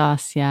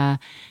 rosacea,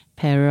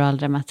 perioral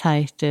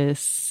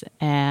dermatitis.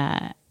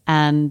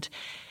 And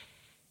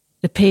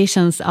the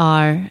patients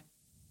are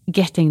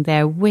getting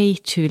there way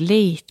too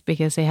late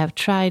because they have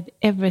tried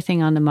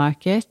everything on the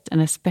market,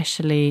 and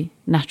especially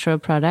natural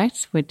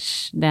products,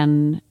 which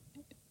then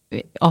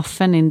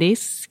often in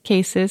these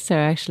cases are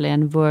actually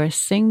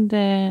worsening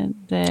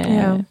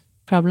the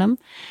problem.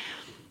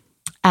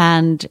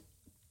 And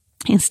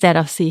instead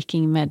of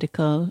seeking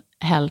medical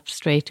help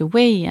straight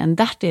away, and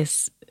that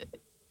is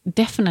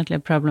definitely a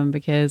problem,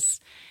 because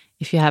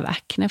if you have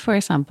acne, for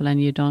example, and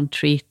you don't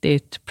treat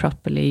it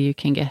properly, you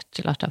can get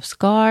a lot of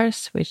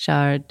scars, which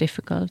are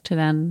difficult to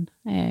then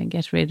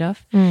get rid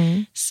of.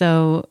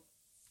 So,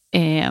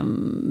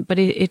 but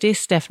it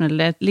is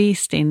definitely, at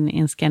least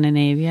in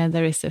Scandinavia,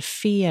 there is a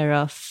fear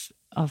of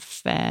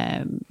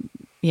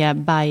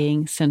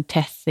buying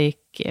synthetic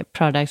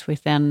products,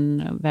 which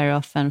then very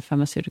often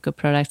pharmaceutical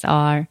products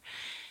are,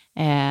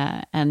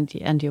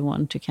 and you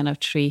want to kind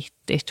of treat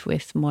it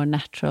with more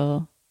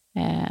natural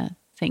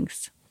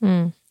things.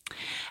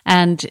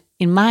 And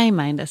in my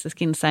mind, as a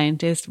skin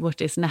scientist,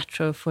 what is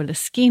natural for the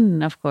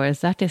skin, of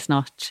course, that is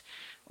not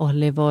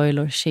olive oil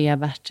or shea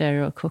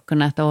butter or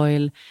coconut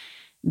oil.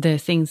 The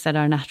things that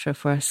are natural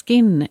for our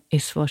skin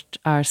is what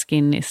our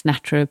skin is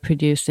naturally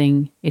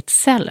producing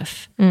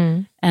itself.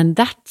 And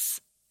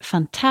that's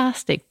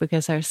fantastic,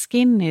 because our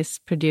skin is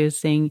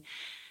producing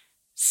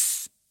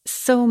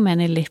so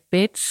many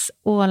lipids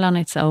all on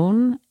its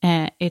own.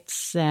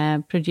 It's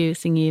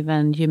producing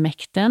even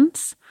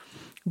humectants.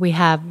 We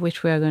have,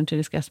 which we are going to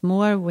discuss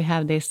more, we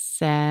have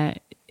this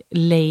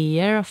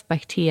layer of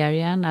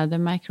bacteria and other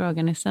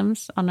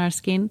microorganisms on our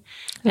skin.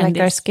 Like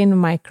our skin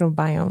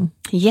microbiome.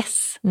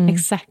 Yes,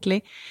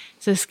 exactly.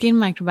 So skin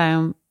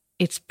microbiome,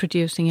 it's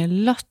producing a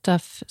lot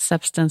of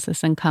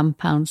substances and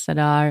compounds that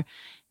are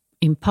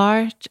in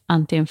part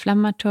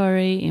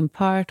anti-inflammatory, in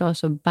part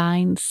also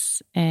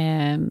binds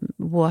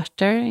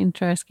water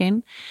into our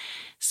skin.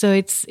 So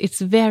it's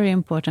very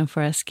important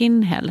for our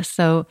skin health.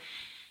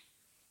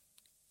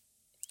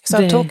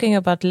 So talking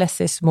about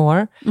less is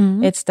more,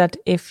 it's that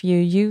if you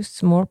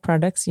use more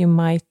products, you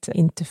might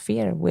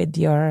interfere with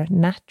your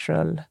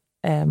natural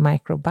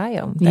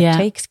microbiome that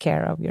takes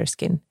care of your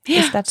skin.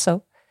 Is that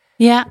so?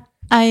 Yeah,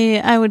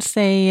 I would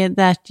say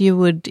that you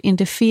would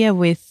interfere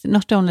with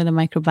not only the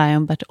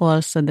microbiome, but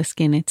also the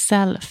skin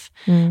itself.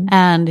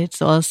 And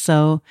it's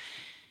also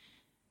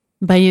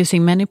by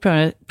using many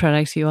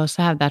products, you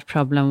also have that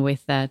problem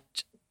with that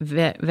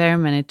very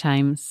many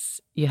times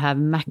you have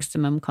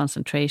maximum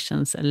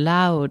concentrations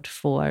allowed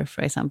for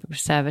example,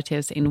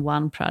 preservatives in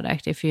one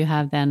product. If you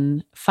have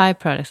then 5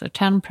 products or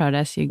 10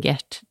 products, you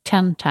get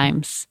 10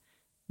 times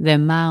the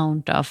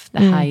amount of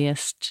the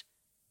highest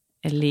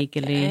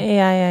legally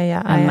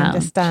Yeah. I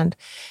understand.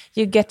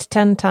 You get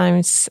 10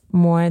 times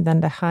more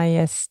than the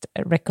highest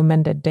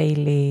recommended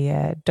daily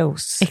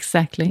dose.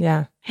 Exactly.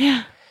 Yeah.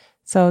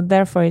 So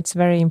therefore, it's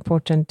very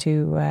important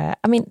to.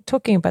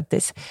 Talking about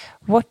this,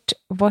 what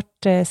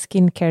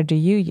skincare do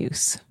you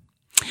use?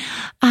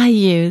 I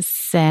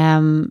use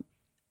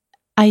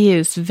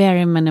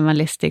very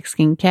minimalistic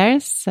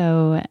skincare.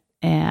 So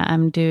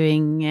I'm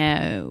doing,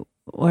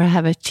 or I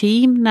have a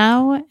team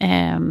now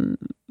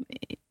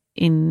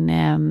in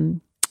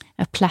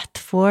a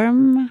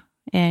platform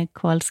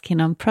called Skin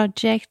On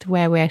Project,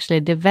 where we actually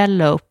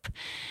develop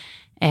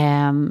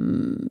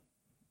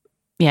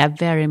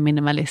very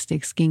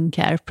minimalistic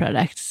skincare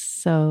products.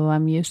 So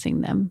I'm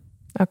using them.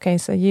 Okay,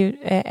 so you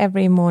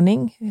every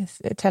morning,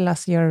 tell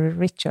us your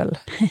ritual.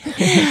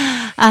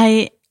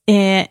 I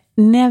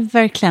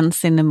never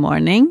cleanse in the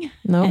morning,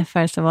 no.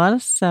 First of all.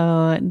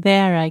 So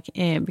there,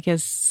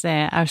 because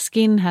our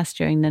skin has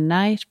during the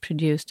night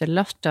produced a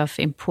lot of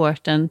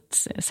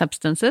important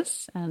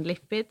substances and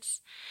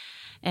lipids,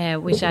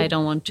 which I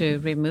don't want to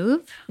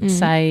remove.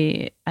 So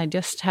I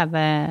just have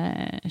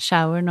a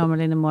shower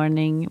normally in the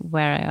morning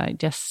where I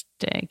just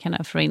kind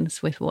of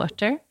rinse with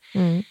water.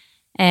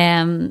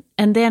 And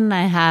then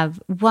I have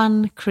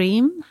one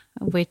cream,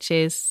 which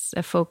is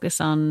a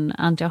focus on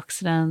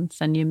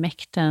antioxidants and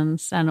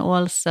humectants. And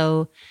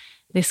also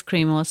this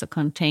cream also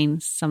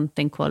contains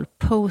something called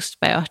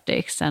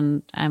postbiotics.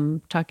 And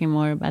I'm talking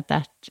more about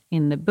that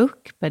in the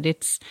book, but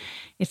it's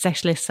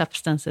actually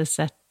substances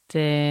that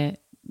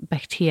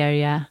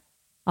bacteria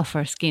of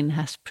our skin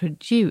has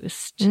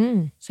produced.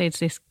 So it's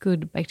this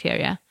good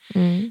bacteria.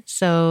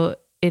 So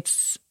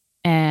it's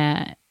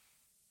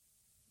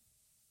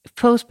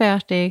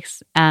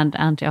postbiotics and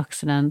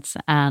antioxidants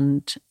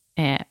and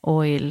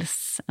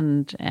oils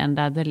and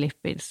other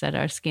lipids that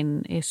our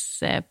skin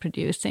is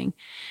producing.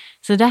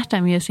 So that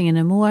I'm using in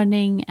the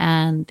morning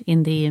and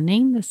in the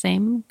evening, the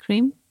same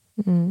cream.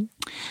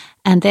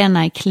 And then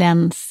I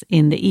cleanse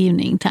in the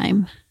evening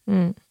time.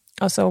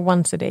 Also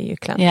once a day you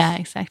cleanse. Yeah,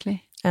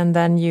 exactly. And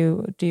then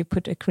do you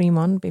put a cream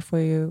on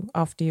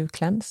after you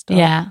cleansed? Or?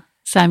 Yeah.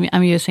 So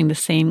I'm using the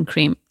same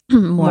cream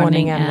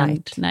morning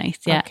and night.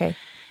 Yeah. Okay.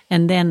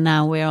 And then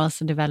now we're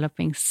also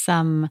developing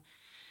some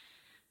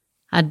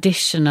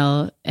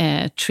additional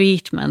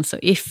treatments. So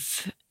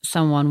if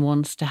someone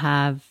wants to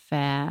have,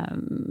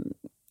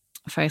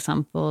 for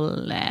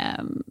example,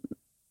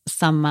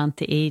 some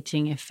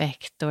anti-aging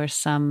effect or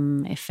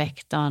some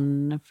effect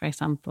on, for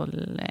example,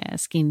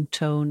 skin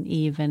tone,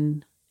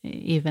 even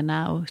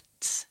out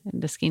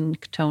the skin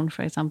tone,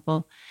 for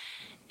example,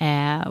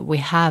 we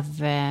have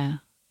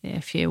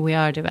we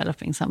are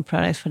developing some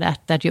products for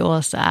that you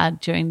also add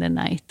during the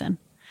night then.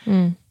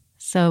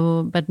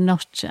 So, but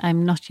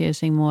I'm not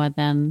using more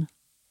than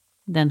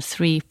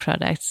 3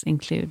 products,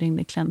 including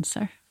the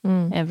cleanser,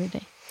 every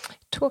day.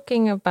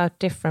 Talking about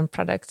different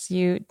products,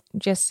 you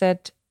just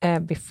said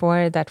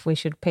before that we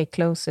should pay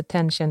close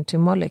attention to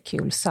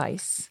molecule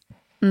size.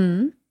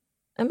 I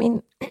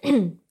mean,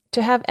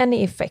 to have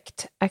any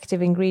effect,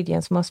 active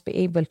ingredients must be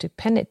able to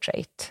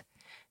penetrate.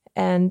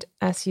 And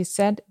as you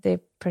said, the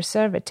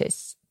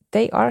preservatives,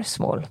 they are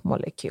small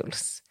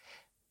molecules,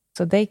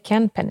 so they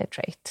can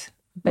penetrate.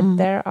 But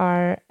there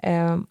are,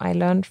 I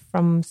learned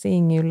from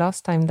seeing you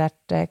last time that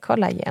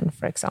collagen,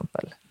 for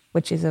example,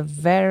 which is a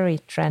very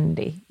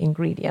trendy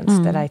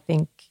ingredient that I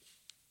think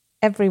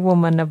every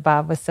woman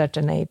above a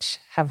certain age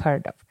have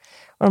heard of,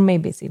 or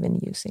maybe is even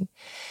using.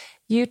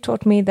 You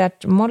taught me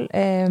that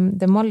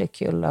the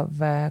molecule of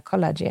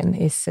collagen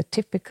is a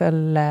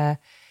typical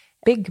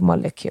big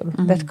molecule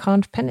that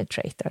can't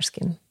penetrate our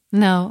skin.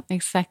 No,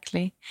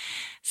 exactly.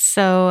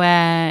 So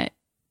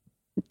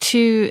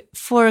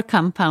for a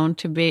compound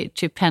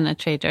to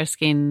penetrate our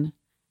skin,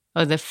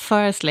 or the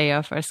first layer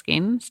of our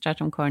skin,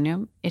 stratum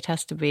corneum, it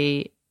has to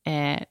be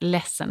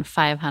less than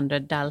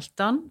 500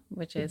 Dalton,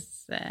 which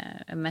is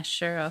a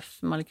measure of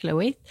molecular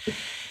weight.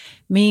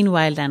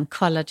 Meanwhile, then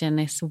collagen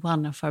is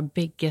one of our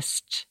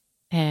biggest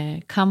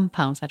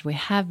compounds that we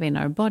have in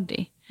our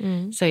body.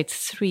 So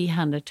it's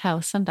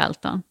 300,000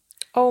 Dalton.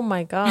 Oh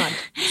my God!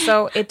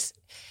 So it's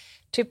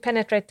to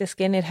penetrate the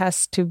skin, it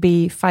has to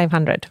be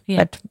 500,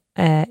 but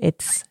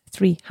it's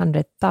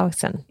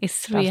 300,000.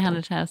 It's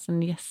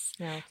 300,000, yes.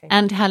 Yeah, okay.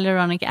 And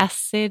hyaluronic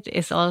acid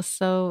is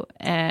also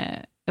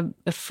a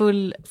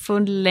full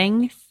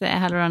length.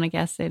 Hyaluronic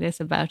acid is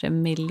about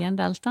 1 million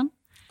Dalton.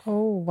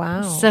 Oh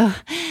wow!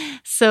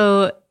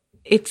 So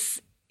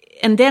it's,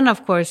 and then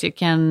of course you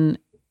can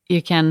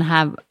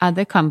have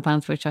other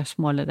compounds which are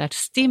smaller that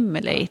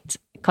stimulate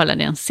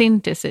collagen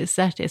synthesis.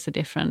 That is a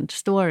different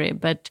story.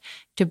 But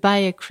to buy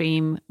a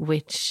cream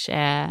which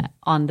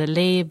on the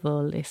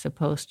label is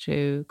supposed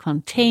to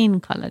contain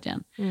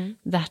collagen,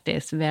 that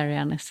is very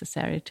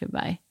unnecessary to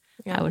buy,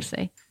 I would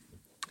say.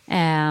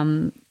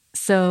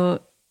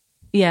 So,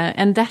 yeah,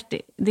 and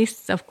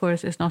this, of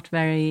course, is not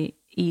very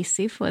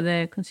easy for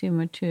the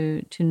consumer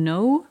to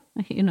know,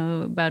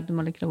 about the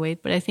molecular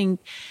weight. But I think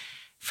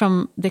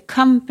from the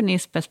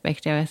company's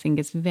perspective, I think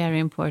it's very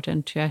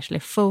important to actually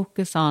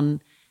focus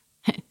on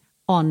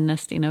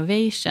honest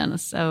innovation.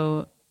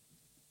 So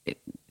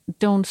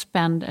don't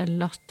spend a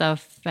lot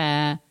of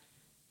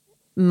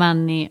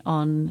money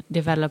on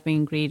developing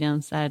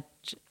ingredients that,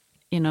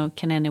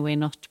 can anyway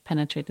not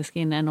penetrate the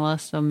skin, and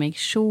also make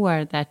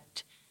sure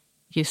that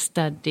you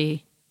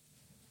study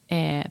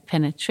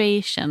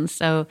penetration.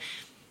 So,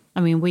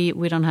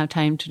 we don't have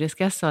time to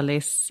discuss all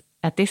this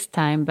at this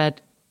time,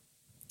 but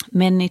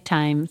many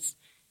times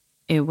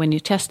when you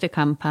test a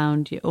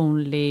compound, you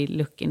only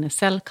look in a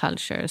cell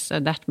culture. So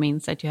that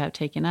means that you have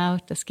taken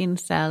out the skin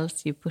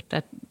cells, you put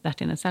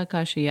that in a cell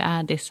culture, you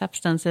add these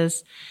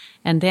substances,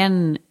 and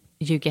then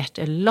you get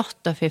a lot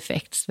of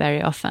effects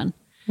very often.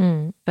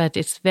 But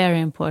it's very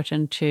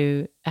important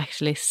to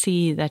actually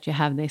see that you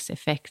have these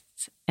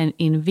effects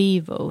in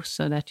vivo,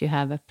 so that you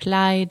have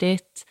applied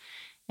it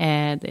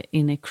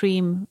in a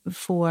cream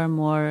form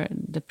or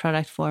the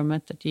product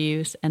format that you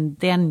use, and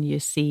then you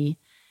see,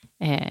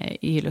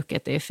 you look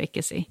at the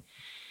efficacy.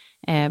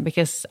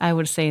 Because I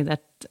would say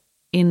that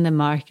in the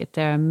market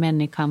there are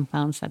many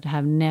compounds that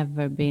have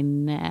never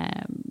been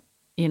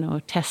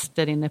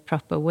tested in the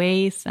proper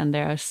ways, and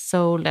they are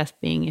sold as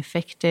being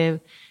effective,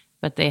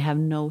 but they have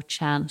no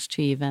chance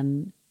to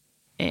even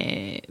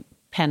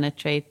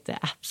penetrate the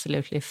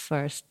absolutely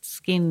first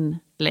skin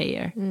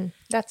layer.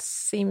 That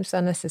seems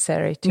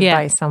unnecessary to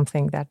buy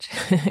something that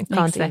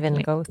can't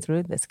even go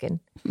through the skin.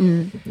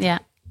 Yeah,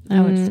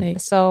 I would say.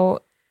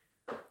 So,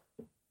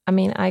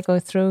 I go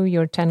through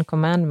your 10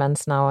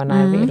 commandments now, and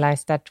I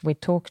realize that we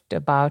talked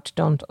about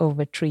don't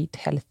overtreat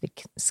healthy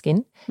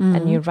skin.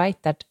 And you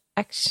write that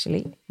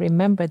actually,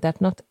 remember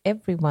that not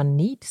everyone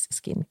needs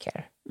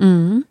skincare.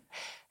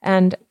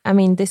 And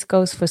this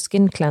goes for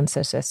skin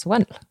cleansers as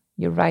well.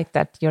 You write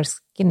that your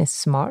skin is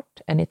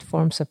smart and it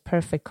forms a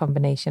perfect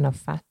combination of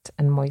fat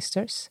and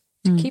moistures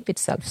to keep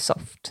itself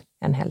soft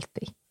and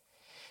healthy.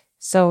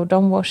 So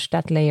don't wash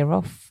that layer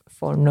off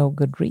for no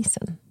good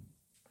reason.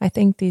 I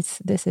think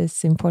this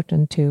is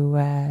important to...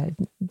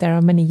 there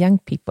are many young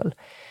people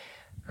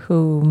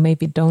who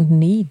maybe don't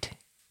need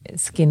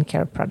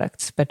skincare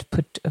products but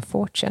put a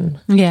fortune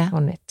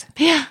on it.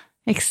 Yeah,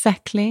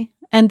 exactly.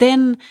 And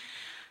then...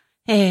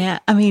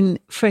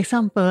 for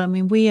example,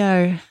 we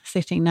are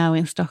sitting now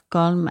in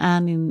Stockholm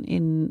and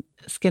in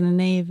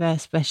Scandinavia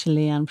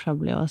especially, and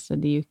probably also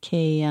the UK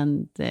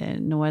and the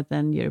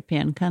Northern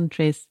European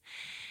countries.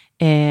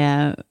 You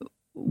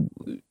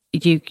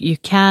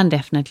can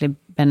definitely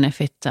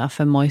benefit of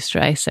a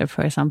moisturizer,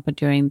 for example,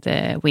 during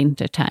the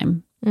winter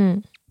time.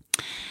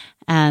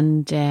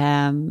 And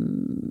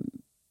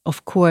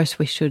of course,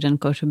 we shouldn't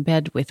go to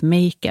bed with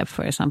makeup,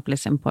 for example.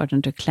 It's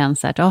important to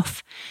cleanse that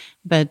off.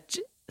 But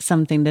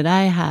something that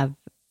I have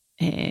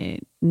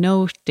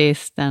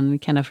noticed and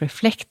kind of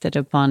reflected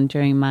upon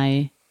during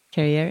my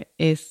career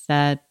is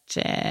that,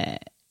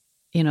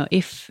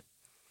 if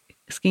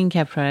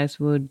skincare products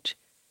would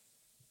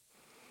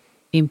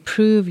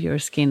improve your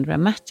skin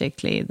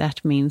dramatically,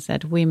 that means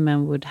that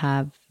women would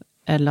have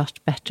a lot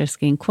better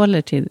skin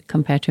quality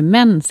compared to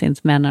men,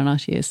 since men are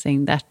not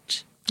using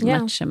that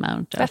much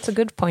amount. That's a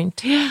good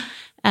point. Yeah.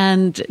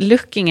 And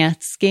looking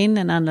at skin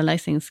and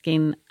analyzing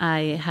skin,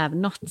 I have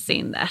not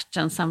seen that,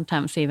 and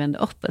sometimes even the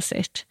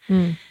opposite.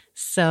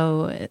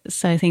 So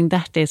I think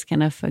that is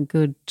kind of a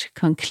good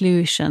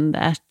conclusion,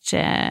 that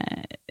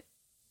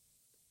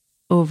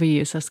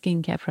overuse of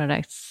skincare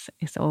products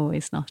is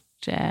always not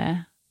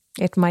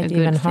it might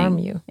even harm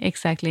you.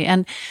 Exactly.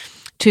 And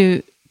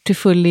to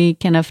fully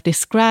kind of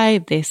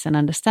describe this and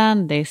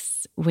understand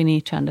this, we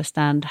need to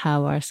understand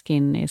how our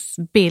skin is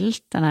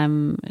built, and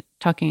I'm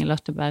talking a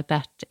lot about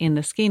that in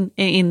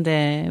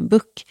the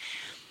book.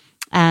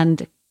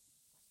 And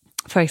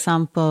for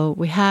example,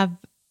 we have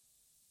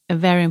a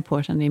very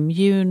important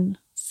immune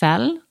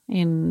cell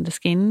in the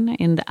skin,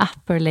 in the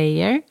upper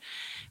layer,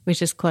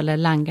 which is called a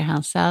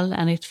Langerhans cell,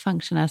 and it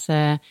functions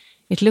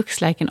it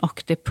looks like an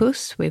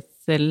octopus with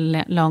the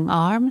long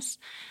arms,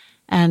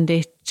 and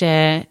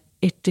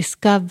it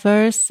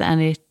discovers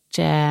and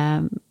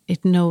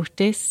it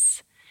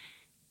notices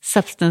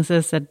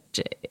substances that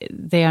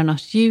they are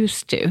not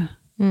used to.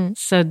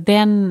 So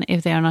then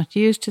if they are not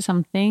used to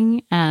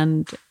something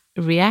and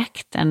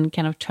react and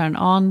kind of turn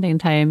on the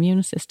entire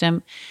immune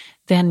system,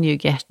 then you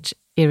get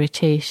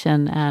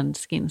irritation and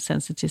skin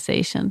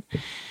sensitization.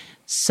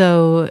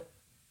 So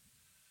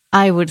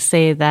I would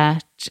say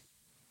that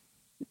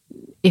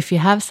if you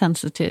have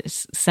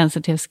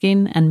sensitive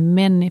skin, and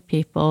many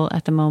people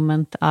at the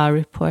moment are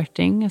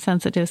reporting a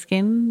sensitive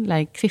skin,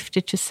 like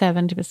 50 to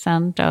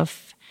 70%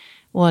 of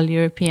all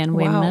European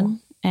women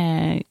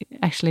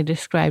actually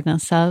describe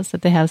themselves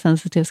that they have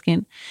sensitive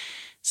skin.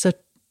 So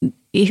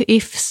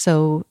if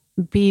so,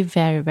 be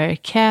very, very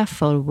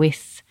careful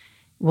with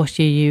what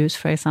you use.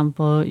 For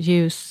example,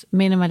 use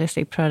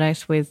minimalistic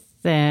products with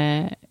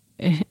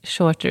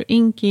shorter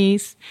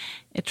inkies,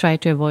 try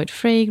to avoid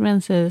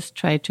fragrances,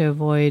 try to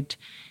avoid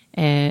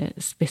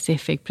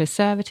specific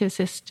preservative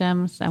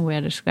systems, and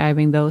we're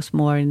describing those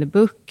more in the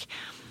book.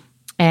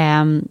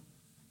 And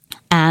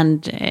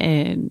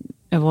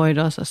avoid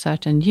also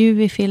certain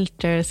UV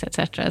filters,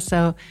 etc.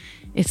 So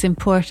it's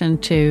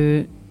important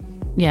to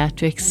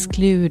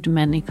exclude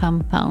many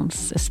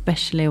compounds,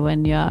 especially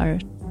when you are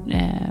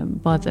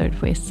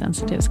bothered with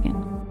sensitive skin.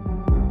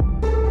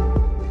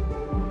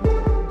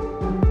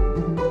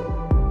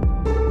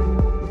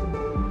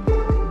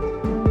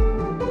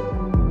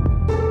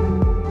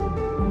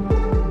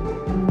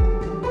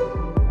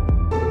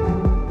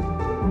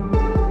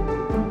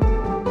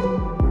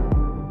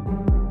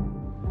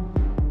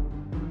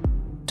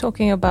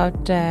 Talking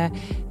about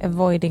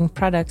avoiding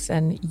products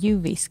and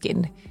UV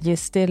skin, you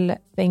still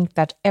think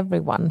that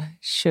everyone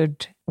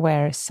should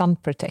wear sun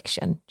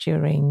protection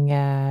during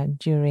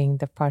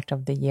the part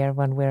of the year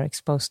when we're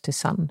exposed to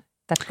sun?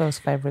 That goes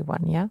for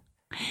everyone, yeah?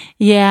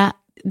 Yeah,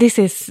 this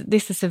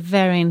is a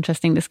very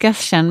interesting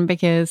discussion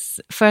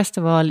because, first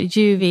of all,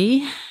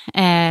 UV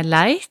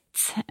light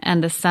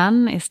and the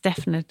sun is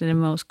definitely the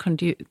most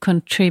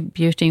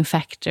contributing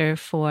factor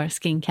for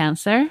skin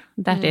cancer.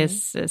 That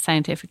is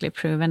scientifically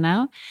proven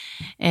now.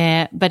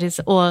 But it's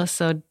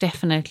also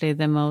definitely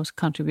the most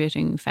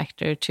contributing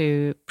factor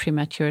to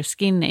premature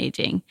skin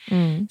aging.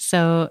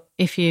 So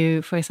if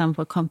you, for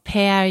example,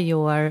 compare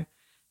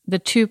the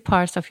two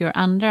parts of your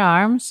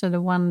underarm, so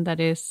the one that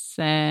is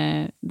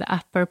the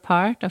upper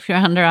part of your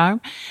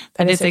underarm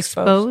that is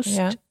exposed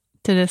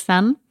to the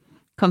sun,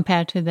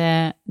 compared to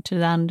the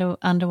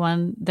under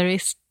one, there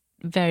is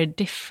very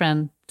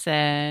different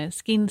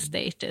skin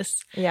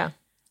status. Yeah,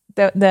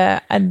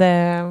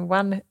 the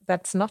one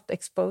that's not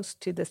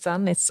exposed to the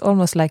sun, it's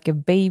almost like a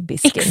baby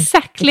skin.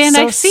 Exactly, it's and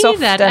so I see soft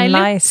that. And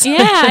nice.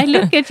 I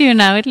look at you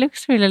now. It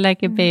looks really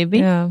like a baby.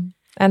 Yeah,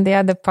 and the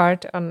other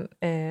part on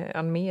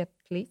me at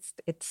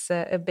least, it's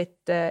a bit.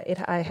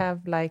 I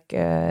have like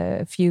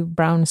a few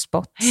brown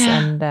spots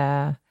and.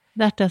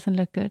 That doesn't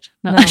look good.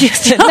 No,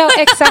 no,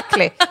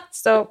 exactly.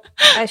 So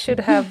I should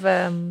have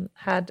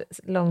had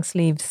long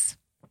sleeves.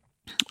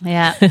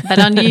 Yeah, but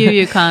on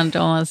you can't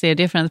almost see a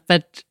difference.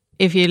 But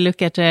if you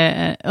look at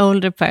an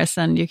older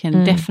person, you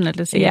can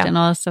definitely see it. And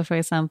also, for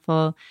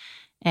example,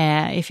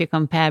 if you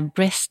compare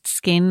breast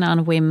skin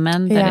on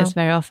women, that is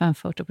very often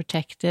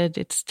photoprotected.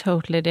 It's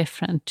totally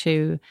different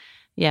to,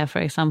 for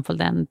example,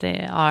 than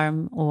the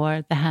arm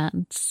or the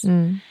hands.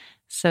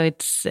 So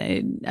it's,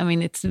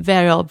 it's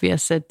very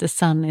obvious that the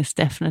sun is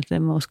definitely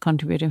the most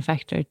contributing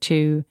factor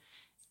to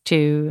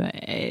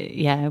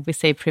we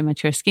say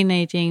premature skin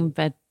aging,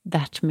 but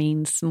that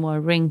means more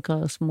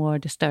wrinkles, more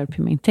disturbed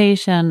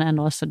pigmentation, and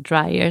also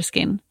drier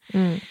skin.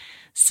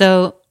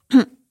 So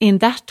in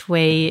that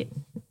way,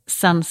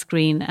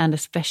 sunscreen and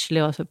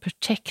especially also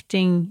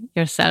protecting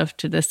yourself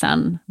to the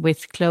sun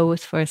with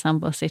clothes, for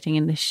example, sitting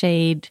in the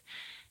shade,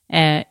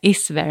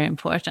 is very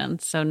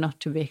important, so not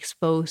to be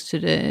exposed to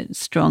the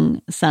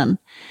strong sun.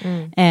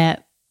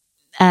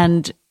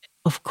 And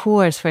of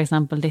course, for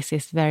example, this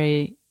is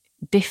very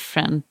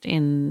different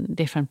in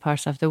different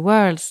parts of the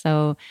world.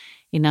 So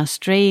in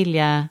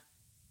Australia,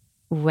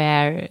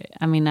 where,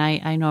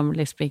 I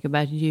normally speak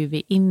about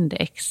UV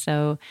index.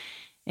 So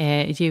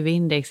UV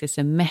index is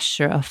a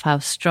measure of how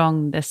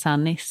strong the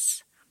sun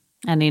is.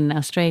 And in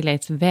Australia,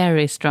 it's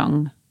very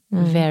strong,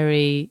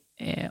 very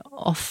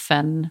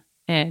often,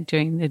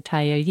 during the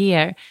entire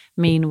year.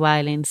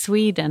 Meanwhile, in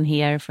Sweden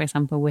here, for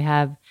example, we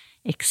have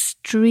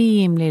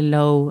extremely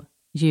low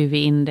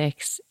UV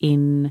index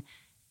in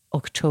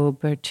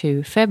October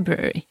to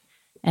February.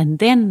 And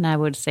then I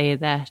would say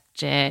that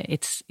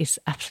it's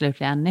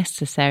absolutely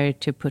unnecessary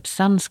to put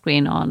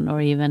sunscreen on or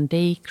even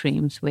day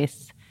creams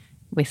with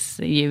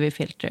UV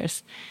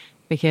filters,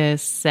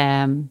 because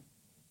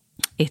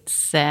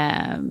it's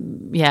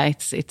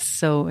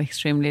so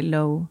extremely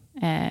low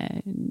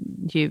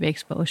UV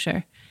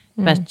exposure.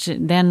 But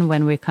then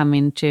when we come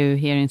into,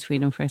 here in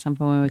Sweden, for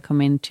example, when we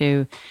come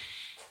into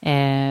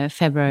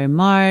February,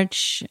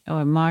 March,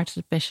 or March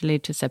especially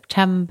to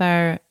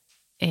September,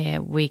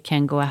 we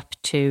can go up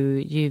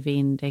to UV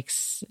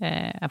index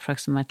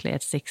approximately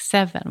at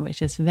 6-7,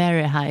 which is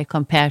very high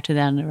compared to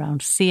then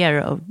around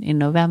 0 in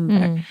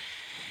November.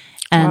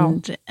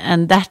 And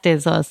that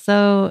is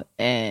also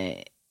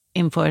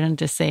important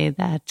to say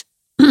that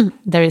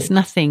there is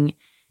nothing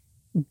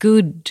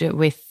good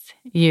with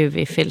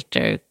UV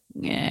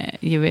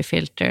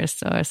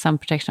filters or sun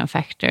protection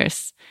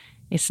factors.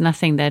 It's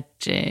nothing that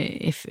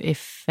if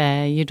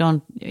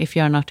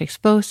you are not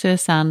exposed to the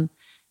sun,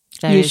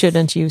 you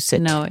shouldn't use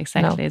it. No,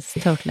 exactly. No. It's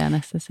totally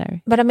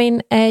unnecessary. But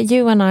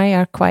you and I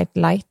are quite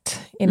light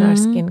in our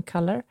skin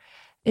color.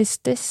 Is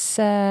this,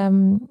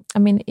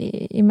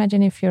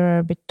 imagine if you're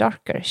a bit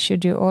darker,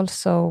 should you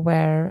also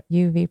wear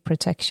UV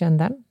protection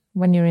then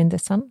when you're in the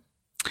sun?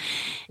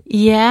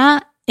 Yeah,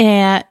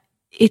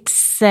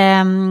 it's,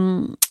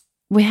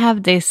 we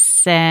have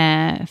this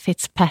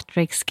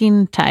Fitzpatrick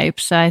skin type,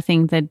 so I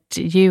think that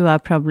you are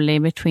probably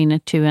between a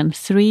 2 and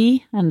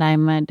 3, and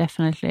I'm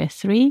definitely a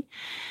 3.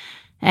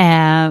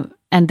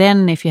 And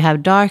then if you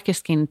have darker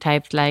skin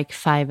types like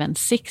 5 and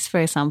 6, for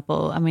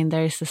example, I mean,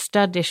 there is a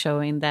study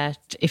showing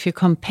that if you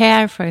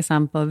compare, for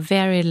example,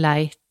 very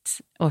light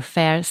or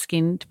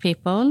fair-skinned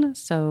people,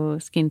 so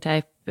skin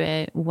type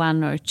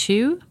 1 or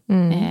 2.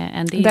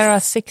 And these, there are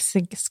 6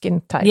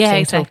 skin types yeah,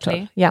 in exactly.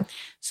 total. Yeah.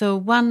 So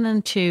 1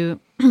 and 2,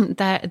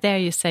 there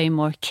you say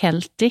more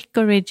Celtic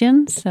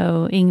origin,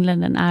 so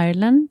England and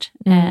Ireland.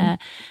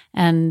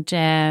 And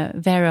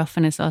very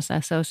often it's also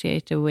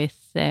associated with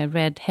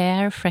red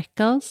hair,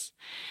 freckles.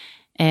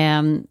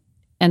 And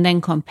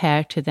then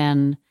compared to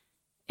then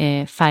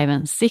 5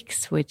 and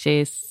 6, which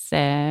is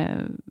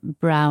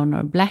brown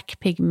or black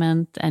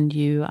pigment, and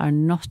you are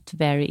not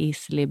very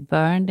easily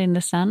burned in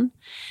the sun.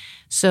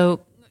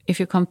 So if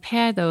you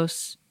compare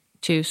those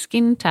 2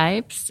 skin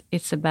types,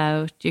 it's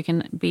about, you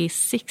can be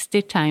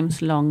 60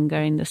 times longer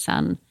in the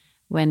sun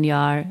when you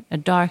are a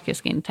darker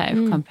skin type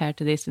compared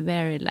to this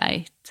very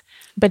light.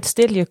 But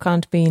still you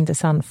can't be in the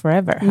sun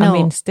forever. No. I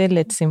mean, still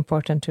it's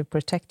important to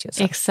protect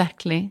yourself.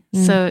 Exactly.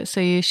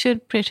 So you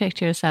should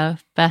protect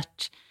yourself,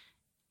 but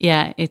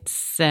yeah,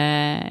 it's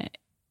a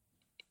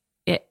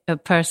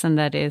person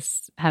that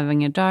is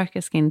having a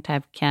darker skin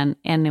type can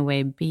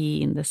anyway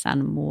be in the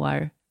sun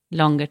more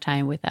longer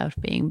time without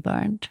being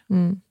burned.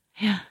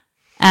 Yeah.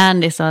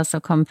 And it's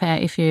also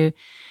if you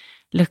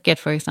look at,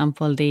 for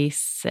example,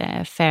 these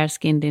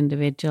fair-skinned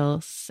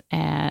individuals,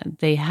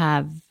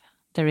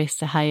 there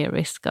is a higher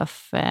risk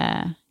of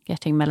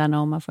getting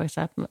melanoma,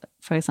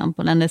 for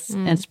example, and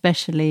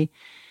especially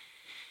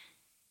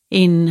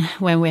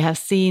when we have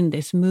seen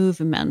this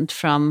movement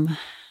from,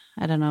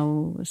 I don't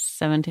know,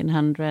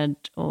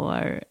 1700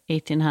 or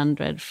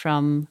 1800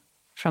 from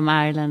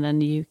Ireland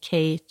and the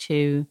UK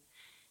to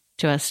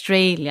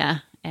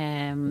Australia.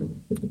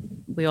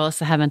 We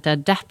also haven't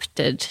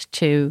adapted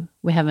to,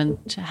 we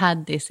haven't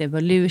had this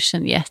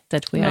evolution yet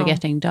that we are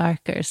getting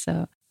darker.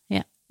 So,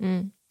 yeah.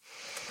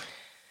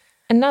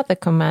 Another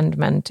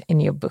commandment in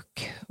your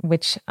book,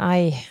 which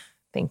I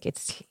think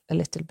it's a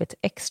little bit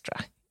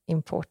extra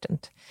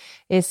important,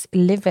 is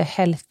live a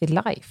healthy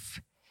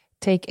life.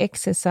 Take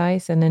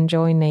exercise and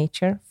enjoy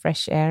nature,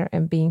 fresh air,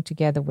 and being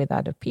together with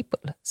other people.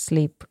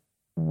 Sleep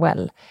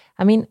well.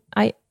 I mean,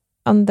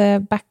 on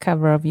the back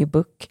cover of your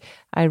book,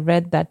 I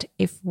read that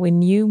if we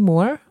knew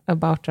more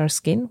about our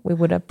skin, we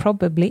would have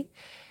probably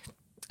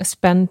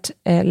spent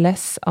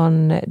less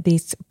on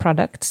these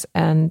products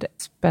and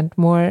spent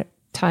more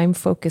time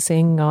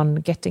focusing on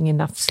getting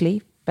enough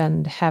sleep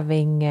and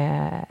having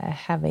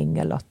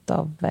a lot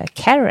of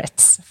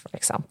carrots, for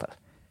example.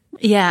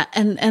 Yeah,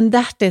 and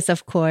that is,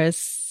 of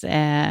course,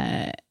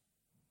 I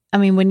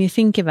mean, when you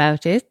think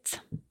about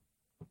it,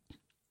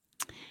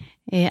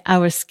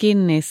 our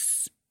skin is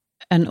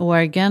an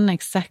organ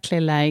exactly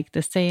like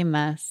the same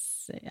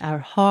as our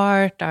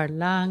heart, our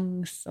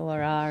lungs,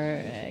 or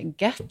our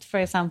gut, for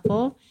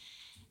example.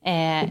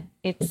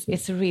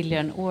 It's really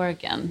an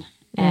organ,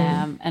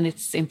 and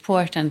it's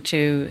important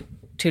to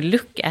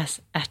look at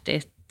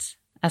it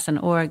as an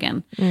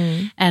organ.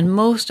 And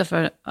most of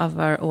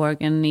our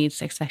organ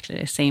needs exactly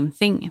the same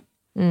thing.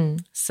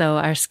 So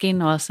our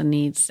skin also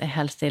needs a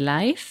healthy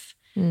life.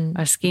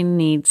 Our skin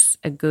needs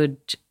a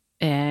good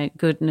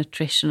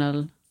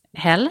nutritional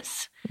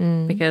health,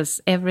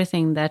 because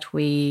everything that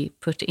we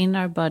put in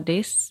our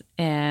bodies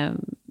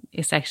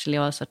is actually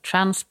also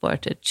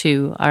transported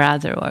to our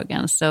other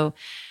organs. So,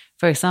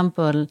 for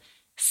example,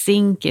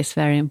 zinc is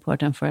very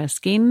important for our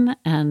skin,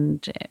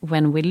 and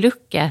when we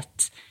look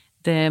at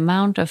the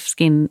amount of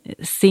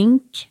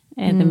zinc,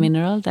 the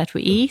mineral that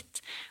we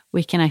eat,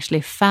 we can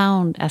actually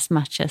found as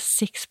much as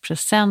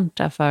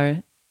 6% of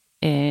our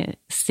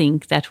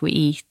zinc that we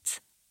eat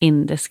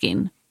in the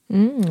skin.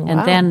 Wow.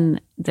 And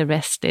then the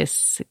rest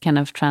is kind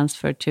of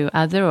transferred to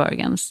other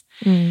organs.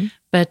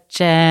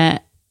 But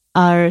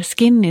our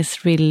skin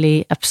is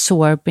really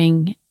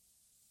absorbing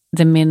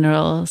the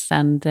minerals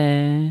and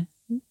the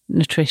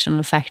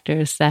nutritional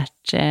factors that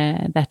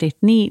it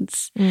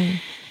needs.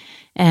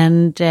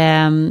 And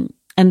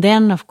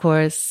then, of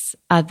course,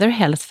 other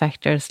health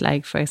factors,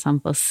 like, for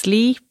example,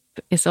 sleep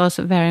is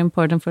also very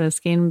important for the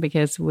skin,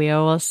 because we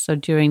are also,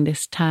 during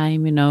this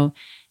time,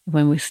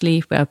 when we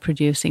sleep, we are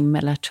producing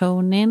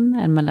melatonin,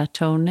 and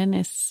melatonin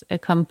is a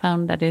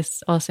compound that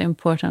is also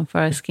important for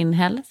our skin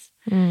health.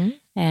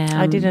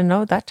 I didn't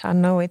know that. I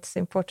know it's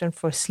important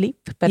for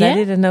sleep, but I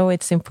didn't know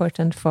it's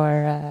important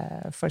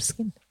for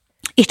skin.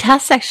 It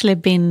has actually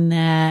been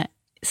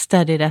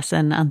studied as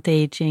an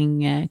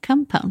anti-aging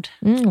compound.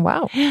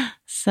 Wow.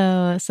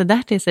 So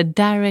that is a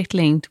direct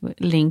link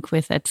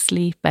with that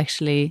sleep.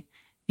 Actually,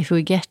 if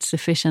we get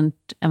sufficient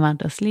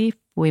amount of sleep,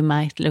 we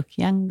might look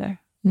younger.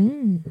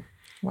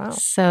 Wow.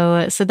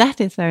 So that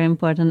is very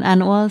important.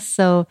 And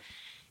also,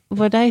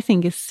 what I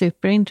think is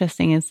super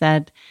interesting is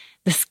that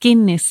the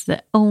skin is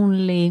the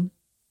only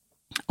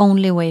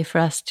way for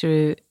us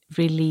to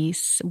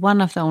release,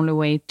 one of the only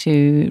way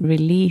to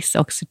release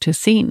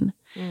oxytocin.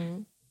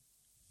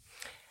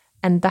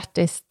 And that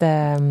is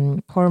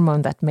the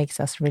hormone that makes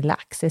us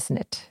relax, isn't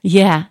it?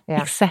 Yeah.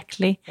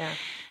 Exactly. Yeah.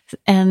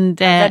 And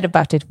I read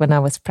about it when I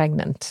was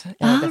pregnant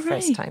the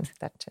first right. time,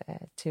 that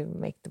to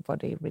make the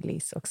body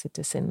release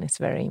oxytocin is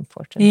very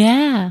important.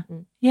 Yeah,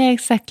 yeah,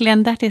 exactly.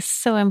 And that is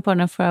so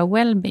important for our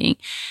well-being.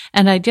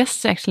 And I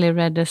just actually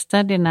read a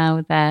study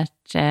now that,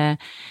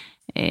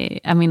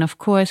 I mean, of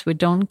course, we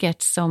don't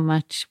get so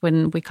much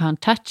when we can't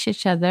touch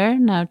each other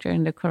now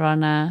during the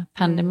corona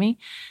pandemic,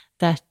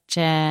 that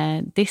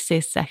this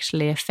is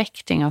actually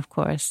affecting, of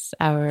course,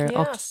 our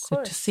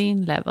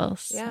oxytocin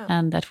levels,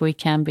 and that we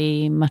can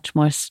be much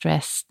more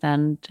stressed,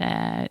 and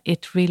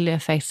it really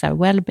affects our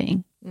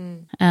well-being.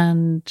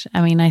 And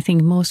I mean, I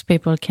think most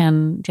people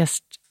can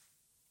just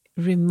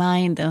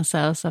remind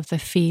themselves of the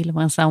feel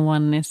when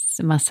someone is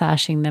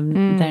massaging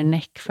them, their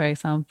neck, for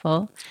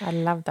example. I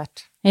love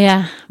that.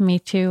 Yeah, me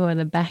too, or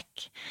the back.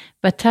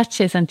 But touch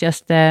isn't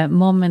just a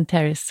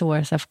momentary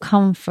source of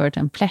comfort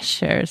and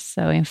pleasure.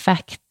 So in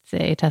fact,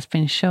 it has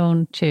been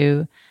shown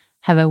to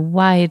have a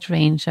wide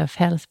range of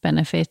health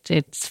benefits.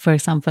 It's, for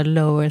example,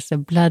 lowers the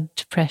blood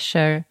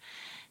pressure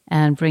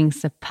and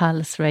brings the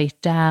pulse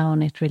rate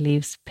down. It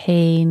relieves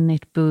pain,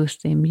 it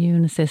boosts the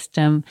immune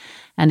system,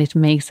 and it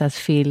makes us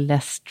feel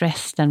less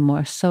stressed and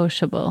more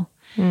sociable.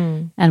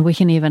 And we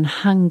can even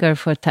hunger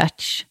for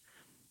touch,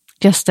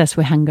 just as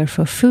we hunger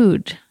for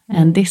food.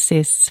 And this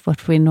is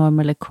what we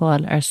normally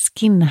call our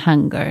skin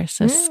hunger.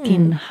 So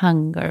skin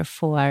hunger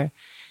for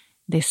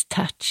this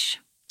touch.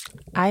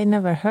 I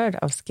never heard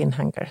of skin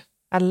hunger.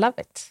 I love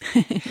it.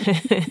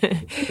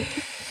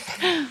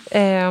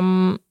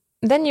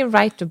 Then you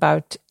write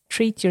about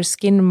treat your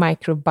skin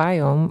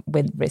microbiome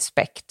with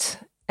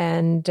respect.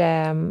 And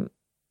I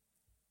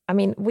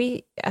mean,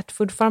 we at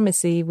Food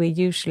Pharmacy, we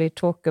usually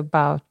talk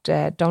about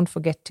don't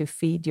forget to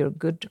feed your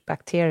good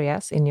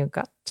bacteria in your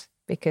gut,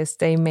 because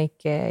they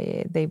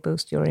they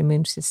boost your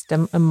immune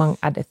system, among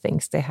other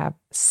things. They have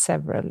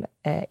several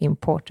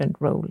important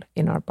role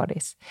in our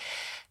bodies.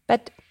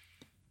 But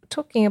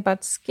talking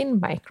about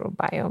skin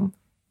microbiome,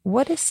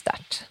 what is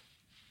that?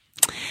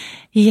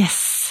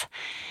 Yes.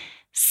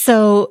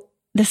 So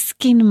the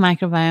skin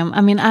microbiome,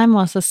 I mean, I'm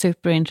also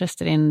super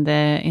interested in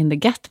the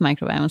gut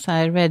microbiome. So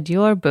I read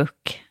your book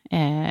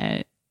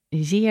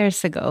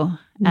years ago.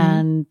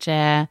 And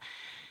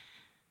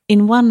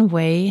in one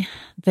way,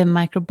 the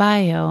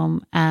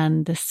microbiome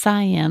and the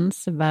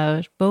science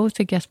about both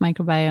the gut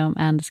microbiome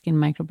and the skin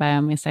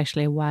microbiome is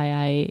actually why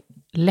I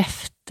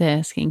left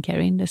the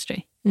skincare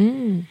industry.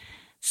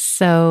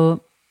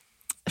 So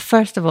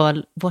first of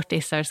all, what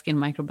is our skin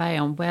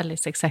microbiome? Well,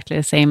 it's exactly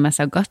the same as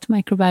our gut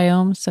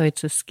microbiome. So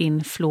it's a skin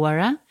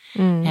flora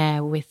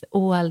with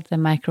all the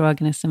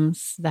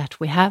microorganisms that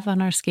we have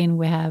on our skin.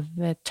 We have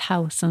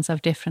thousands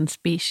of different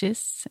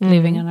species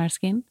living on our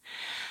skin.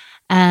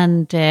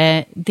 And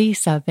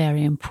these are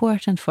very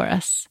important for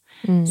us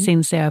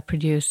since they are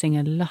producing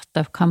a lot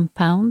of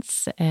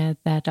compounds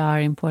that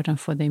are important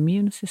for the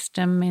immune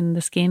system in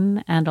the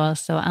skin, and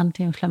also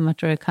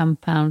anti-inflammatory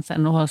compounds,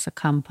 and also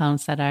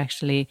compounds that are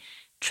actually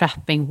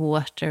trapping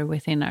water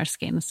within our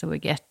skin, so we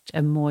get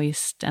a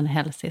moist and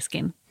healthy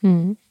skin.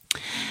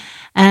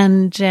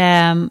 And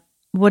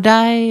what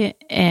I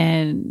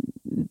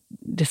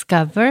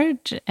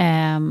discovered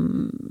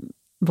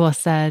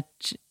was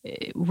that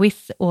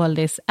with all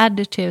these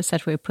additives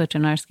that we put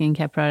in our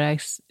skincare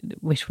products,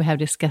 which we have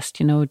discussed,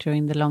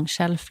 during the long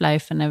shelf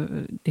life,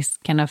 and this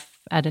kind of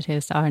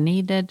additives are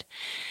needed,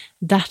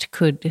 that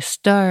could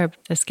disturb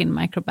the skin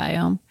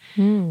microbiome.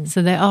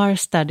 So there are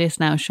studies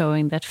now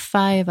showing that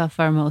 5 of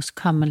our most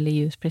commonly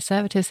used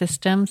preservative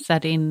systems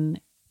that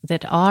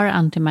are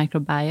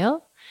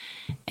antimicrobial,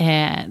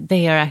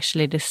 they are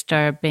actually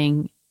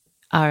disturbing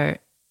our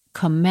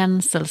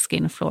commensal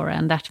skin flora,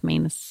 and that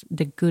means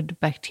the good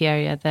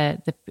bacteria,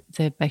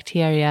 the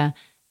bacteria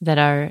that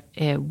are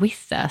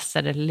with us,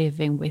 that are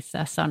living with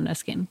us on the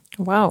skin.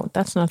 Wow,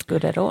 that's not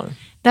good at all.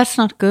 That's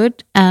not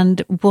good.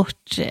 And what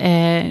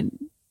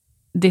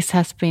this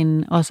has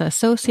been also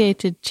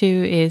associated to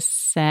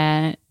is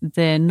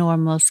the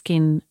normal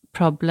skin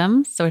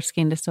problems or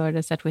skin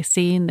disorders that we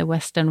see in the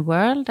Western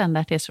world, and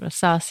that is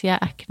rosacea,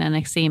 acne, and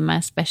eczema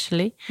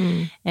especially.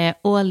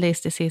 All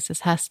these diseases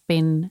has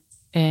been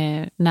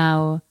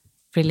now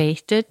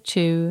related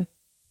to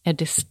a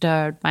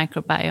disturbed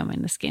microbiome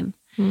in the skin.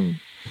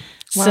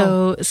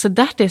 Wow. So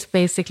that is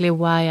basically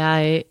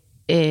why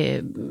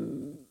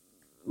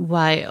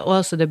why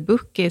also the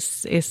book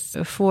is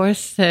a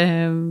fourth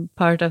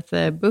part of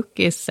the book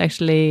is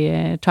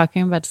actually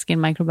talking about skin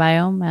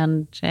microbiome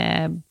and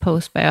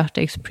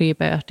postbiotics,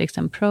 prebiotics,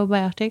 and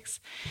probiotics.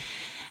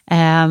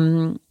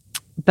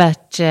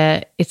 But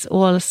it's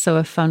also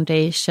a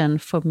foundation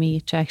for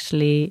me to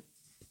actually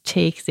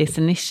take this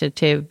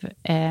initiative,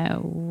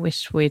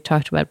 which we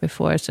talked about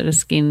before, so the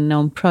Skin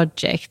Gnome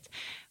Project,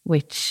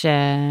 which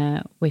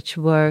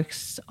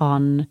works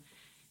on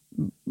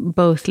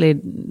both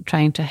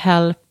trying to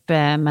help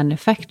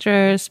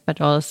manufacturers, but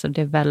also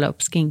develop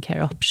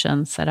skincare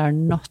options that are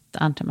not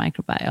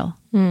antimicrobial.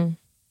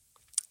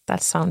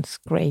 That sounds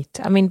great.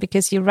 I mean,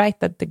 because you write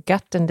that the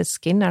gut and the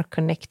skin are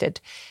connected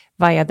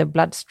via the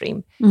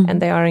bloodstream,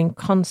 and they are in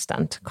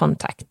constant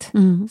contact.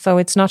 So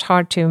it's not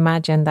hard to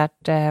imagine that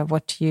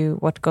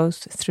what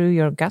goes through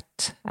your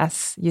gut,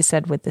 as you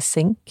said with the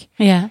sink,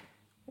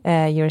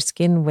 your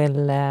skin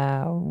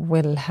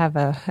will have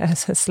a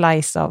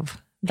slice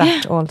of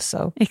that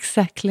also.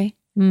 Exactly.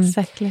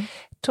 Exactly.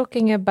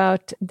 Talking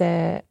about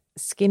the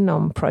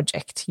Skinom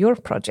project, your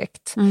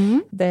project,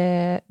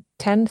 the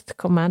 10th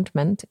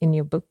commandment in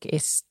your book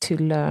is to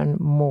learn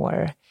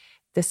more.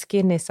 The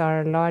skin is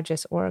our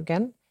largest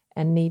organ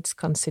and needs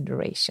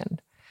consideration.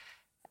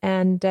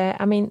 And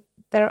I mean,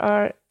 there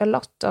are a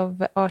lot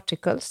of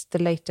articles. The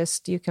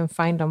latest you can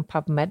find on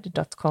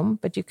PubMed.com,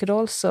 but you could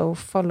also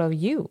follow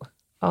you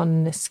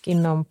on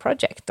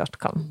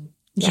skinomproject.com.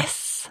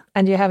 Yes.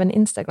 And you have an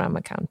Instagram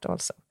account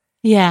also.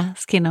 Yeah,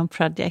 Skinom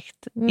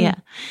Project. Yeah.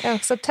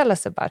 So tell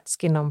us about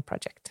Skinom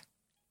Project.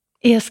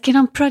 Yeah,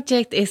 Skinom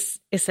Project is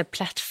a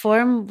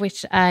platform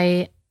which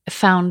I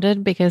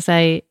founded because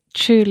I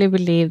truly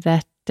believe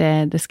that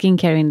the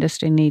skincare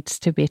industry needs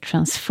to be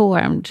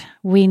transformed.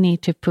 We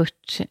need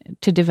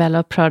to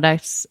develop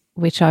products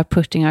which are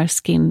putting our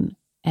skin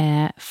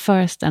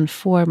first and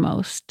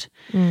foremost.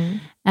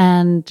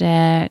 And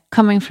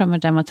coming from a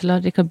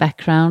dermatological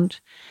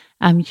background,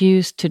 I'm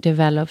used to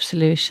develop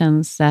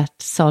solutions that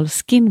solve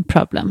skin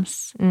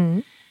problems.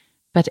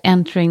 But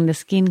entering the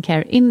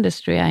skincare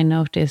industry, I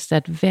noticed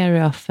that very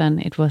often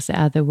it was the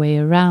other way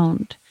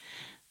around.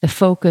 The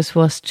focus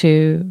was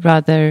to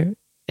rather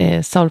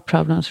solve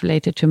problems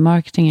related to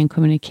marketing and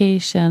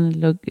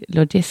communication,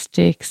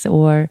 logistics,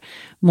 or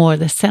more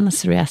the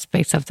sensory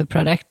aspects of the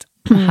product,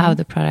 how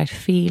the product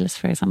feels,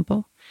 for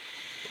example.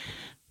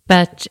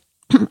 But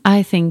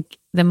I think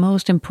the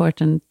most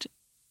important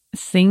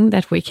thing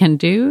that we can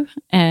do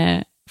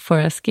for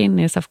our skin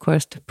is, of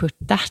course, to put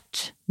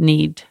that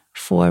need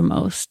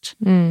foremost.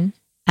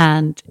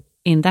 And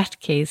in that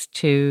case,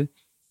 to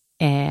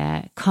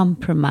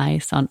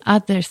compromise on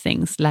other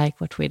things like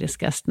what we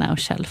discussed now,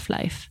 shelf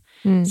life.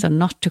 So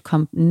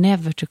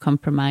never to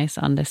compromise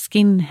on the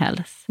skin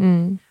health.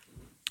 And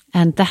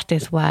that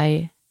is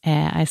why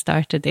I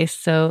started this.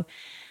 So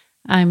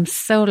I'm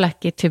so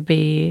lucky to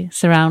be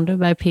surrounded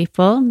by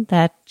people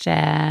that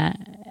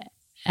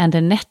and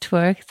a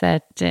network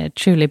that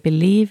truly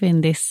believe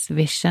in this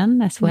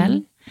vision as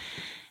well.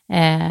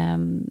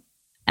 And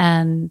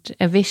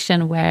a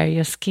vision where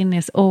your skin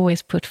is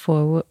always put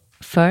forward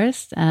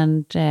first,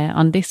 and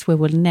on this we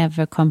will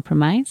never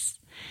compromise.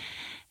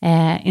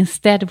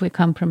 Instead, we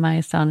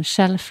compromise on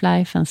shelf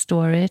life and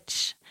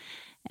storage.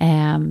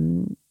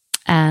 And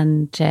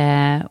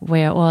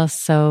we're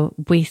also,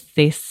 with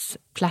this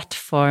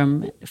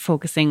platform,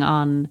 focusing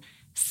on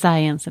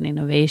science and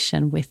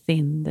innovation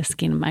within the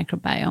skin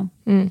microbiome.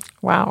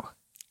 Wow.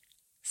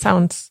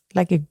 Sounds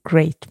like a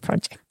great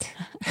project.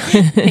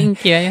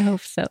 Thank you. I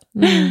hope so.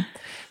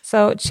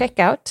 So check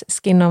out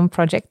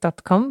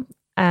skinomproject.com.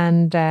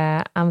 And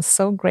I'm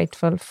so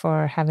grateful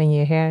for having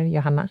you here,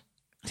 Johanna,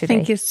 today.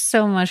 Thank you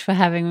so much for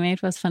having me.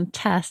 It was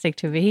fantastic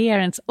to be here.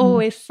 And it's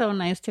always so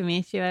nice to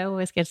meet you. I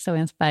always get so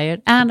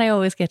inspired. And I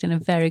always get in a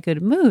very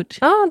good mood.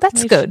 Oh,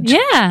 that's good.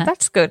 Yeah.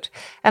 That's good.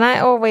 And I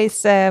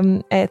always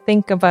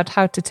think about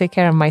how to take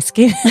care of my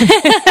skin.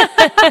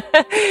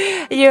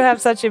 You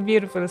have such a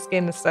beautiful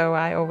skin. So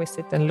I always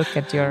sit and look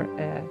at your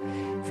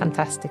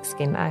fantastic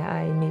skin.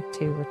 I need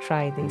to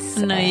try this.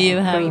 No, you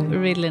have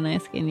really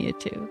nice skin, you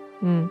too.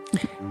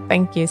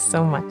 Thank you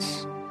so much.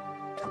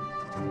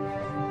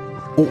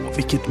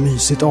 Vilket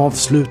mysigt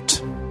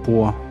avslut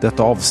på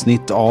detta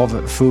avsnitt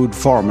av Food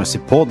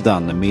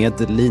Pharmacy-podden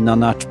med Lina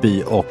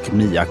Närtby och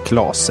Mia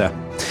Klase.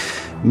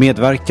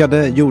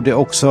 Medverkade gjorde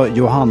också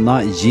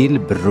Johanna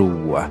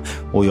Gillbro,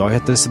 och jag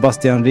heter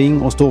Sebastian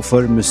Ring och står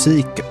för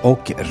musik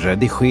och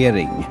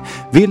redigering.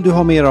 Vill du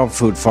ha mer av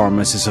Food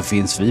Pharmacy så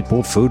finns vi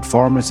på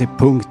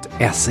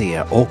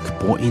foodpharmacy.se och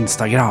på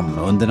Instagram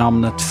under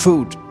namnet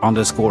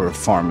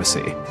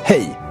food_pharmacy.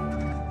 Hej!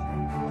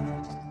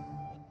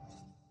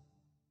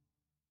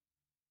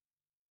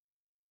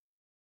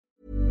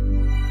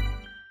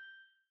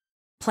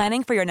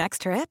 Planning for your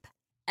next trip?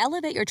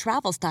 Elevate your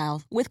travel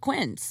style with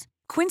Quince.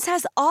 Quince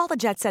has all the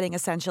jet-setting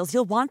essentials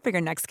you'll want for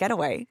your next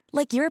getaway,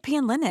 like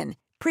European linen,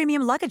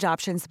 premium luggage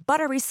options,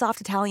 buttery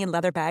soft Italian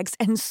leather bags,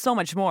 and so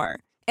much more.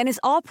 And is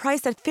all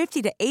priced at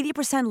 50 to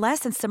 80% less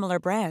than similar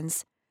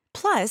brands.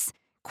 Plus,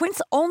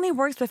 Quince only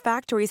works with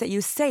factories that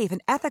use safe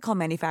and ethical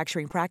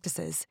manufacturing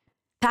practices.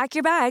 Pack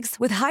your bags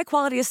with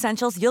high-quality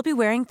essentials you'll be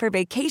wearing for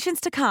vacations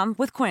to come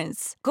with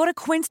Quince. Go to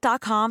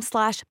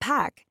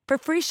quince.com/pack for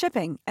free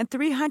shipping and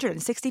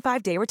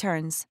 365-day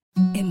returns.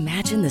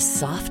 Imagine the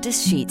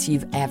softest sheets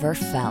you've ever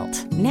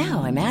felt.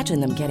 Now imagine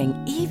them getting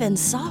even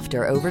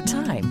softer over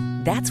time.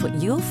 That's what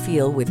you'll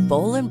feel with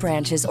Boll &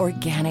 Branch's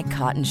organic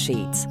cotton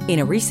sheets. In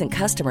a recent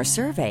customer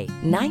survey,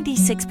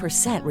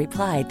 96%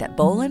 replied that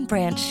Boll &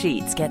 Branch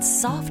sheets get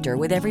softer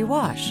with every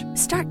wash.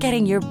 Start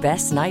getting your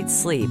best night's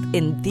sleep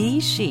in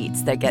these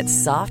sheets that get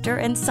softer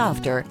and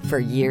softer for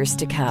years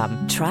to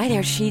come. Try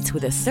their sheets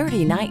with a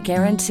 30-night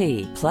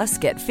guarantee. Plus,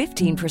 get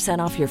 15%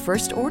 off your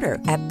first order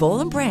at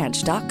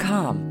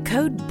bollandbranch.com.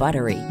 Code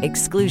BUTTERY.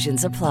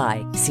 Exclusions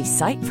apply. See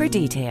site for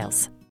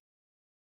details.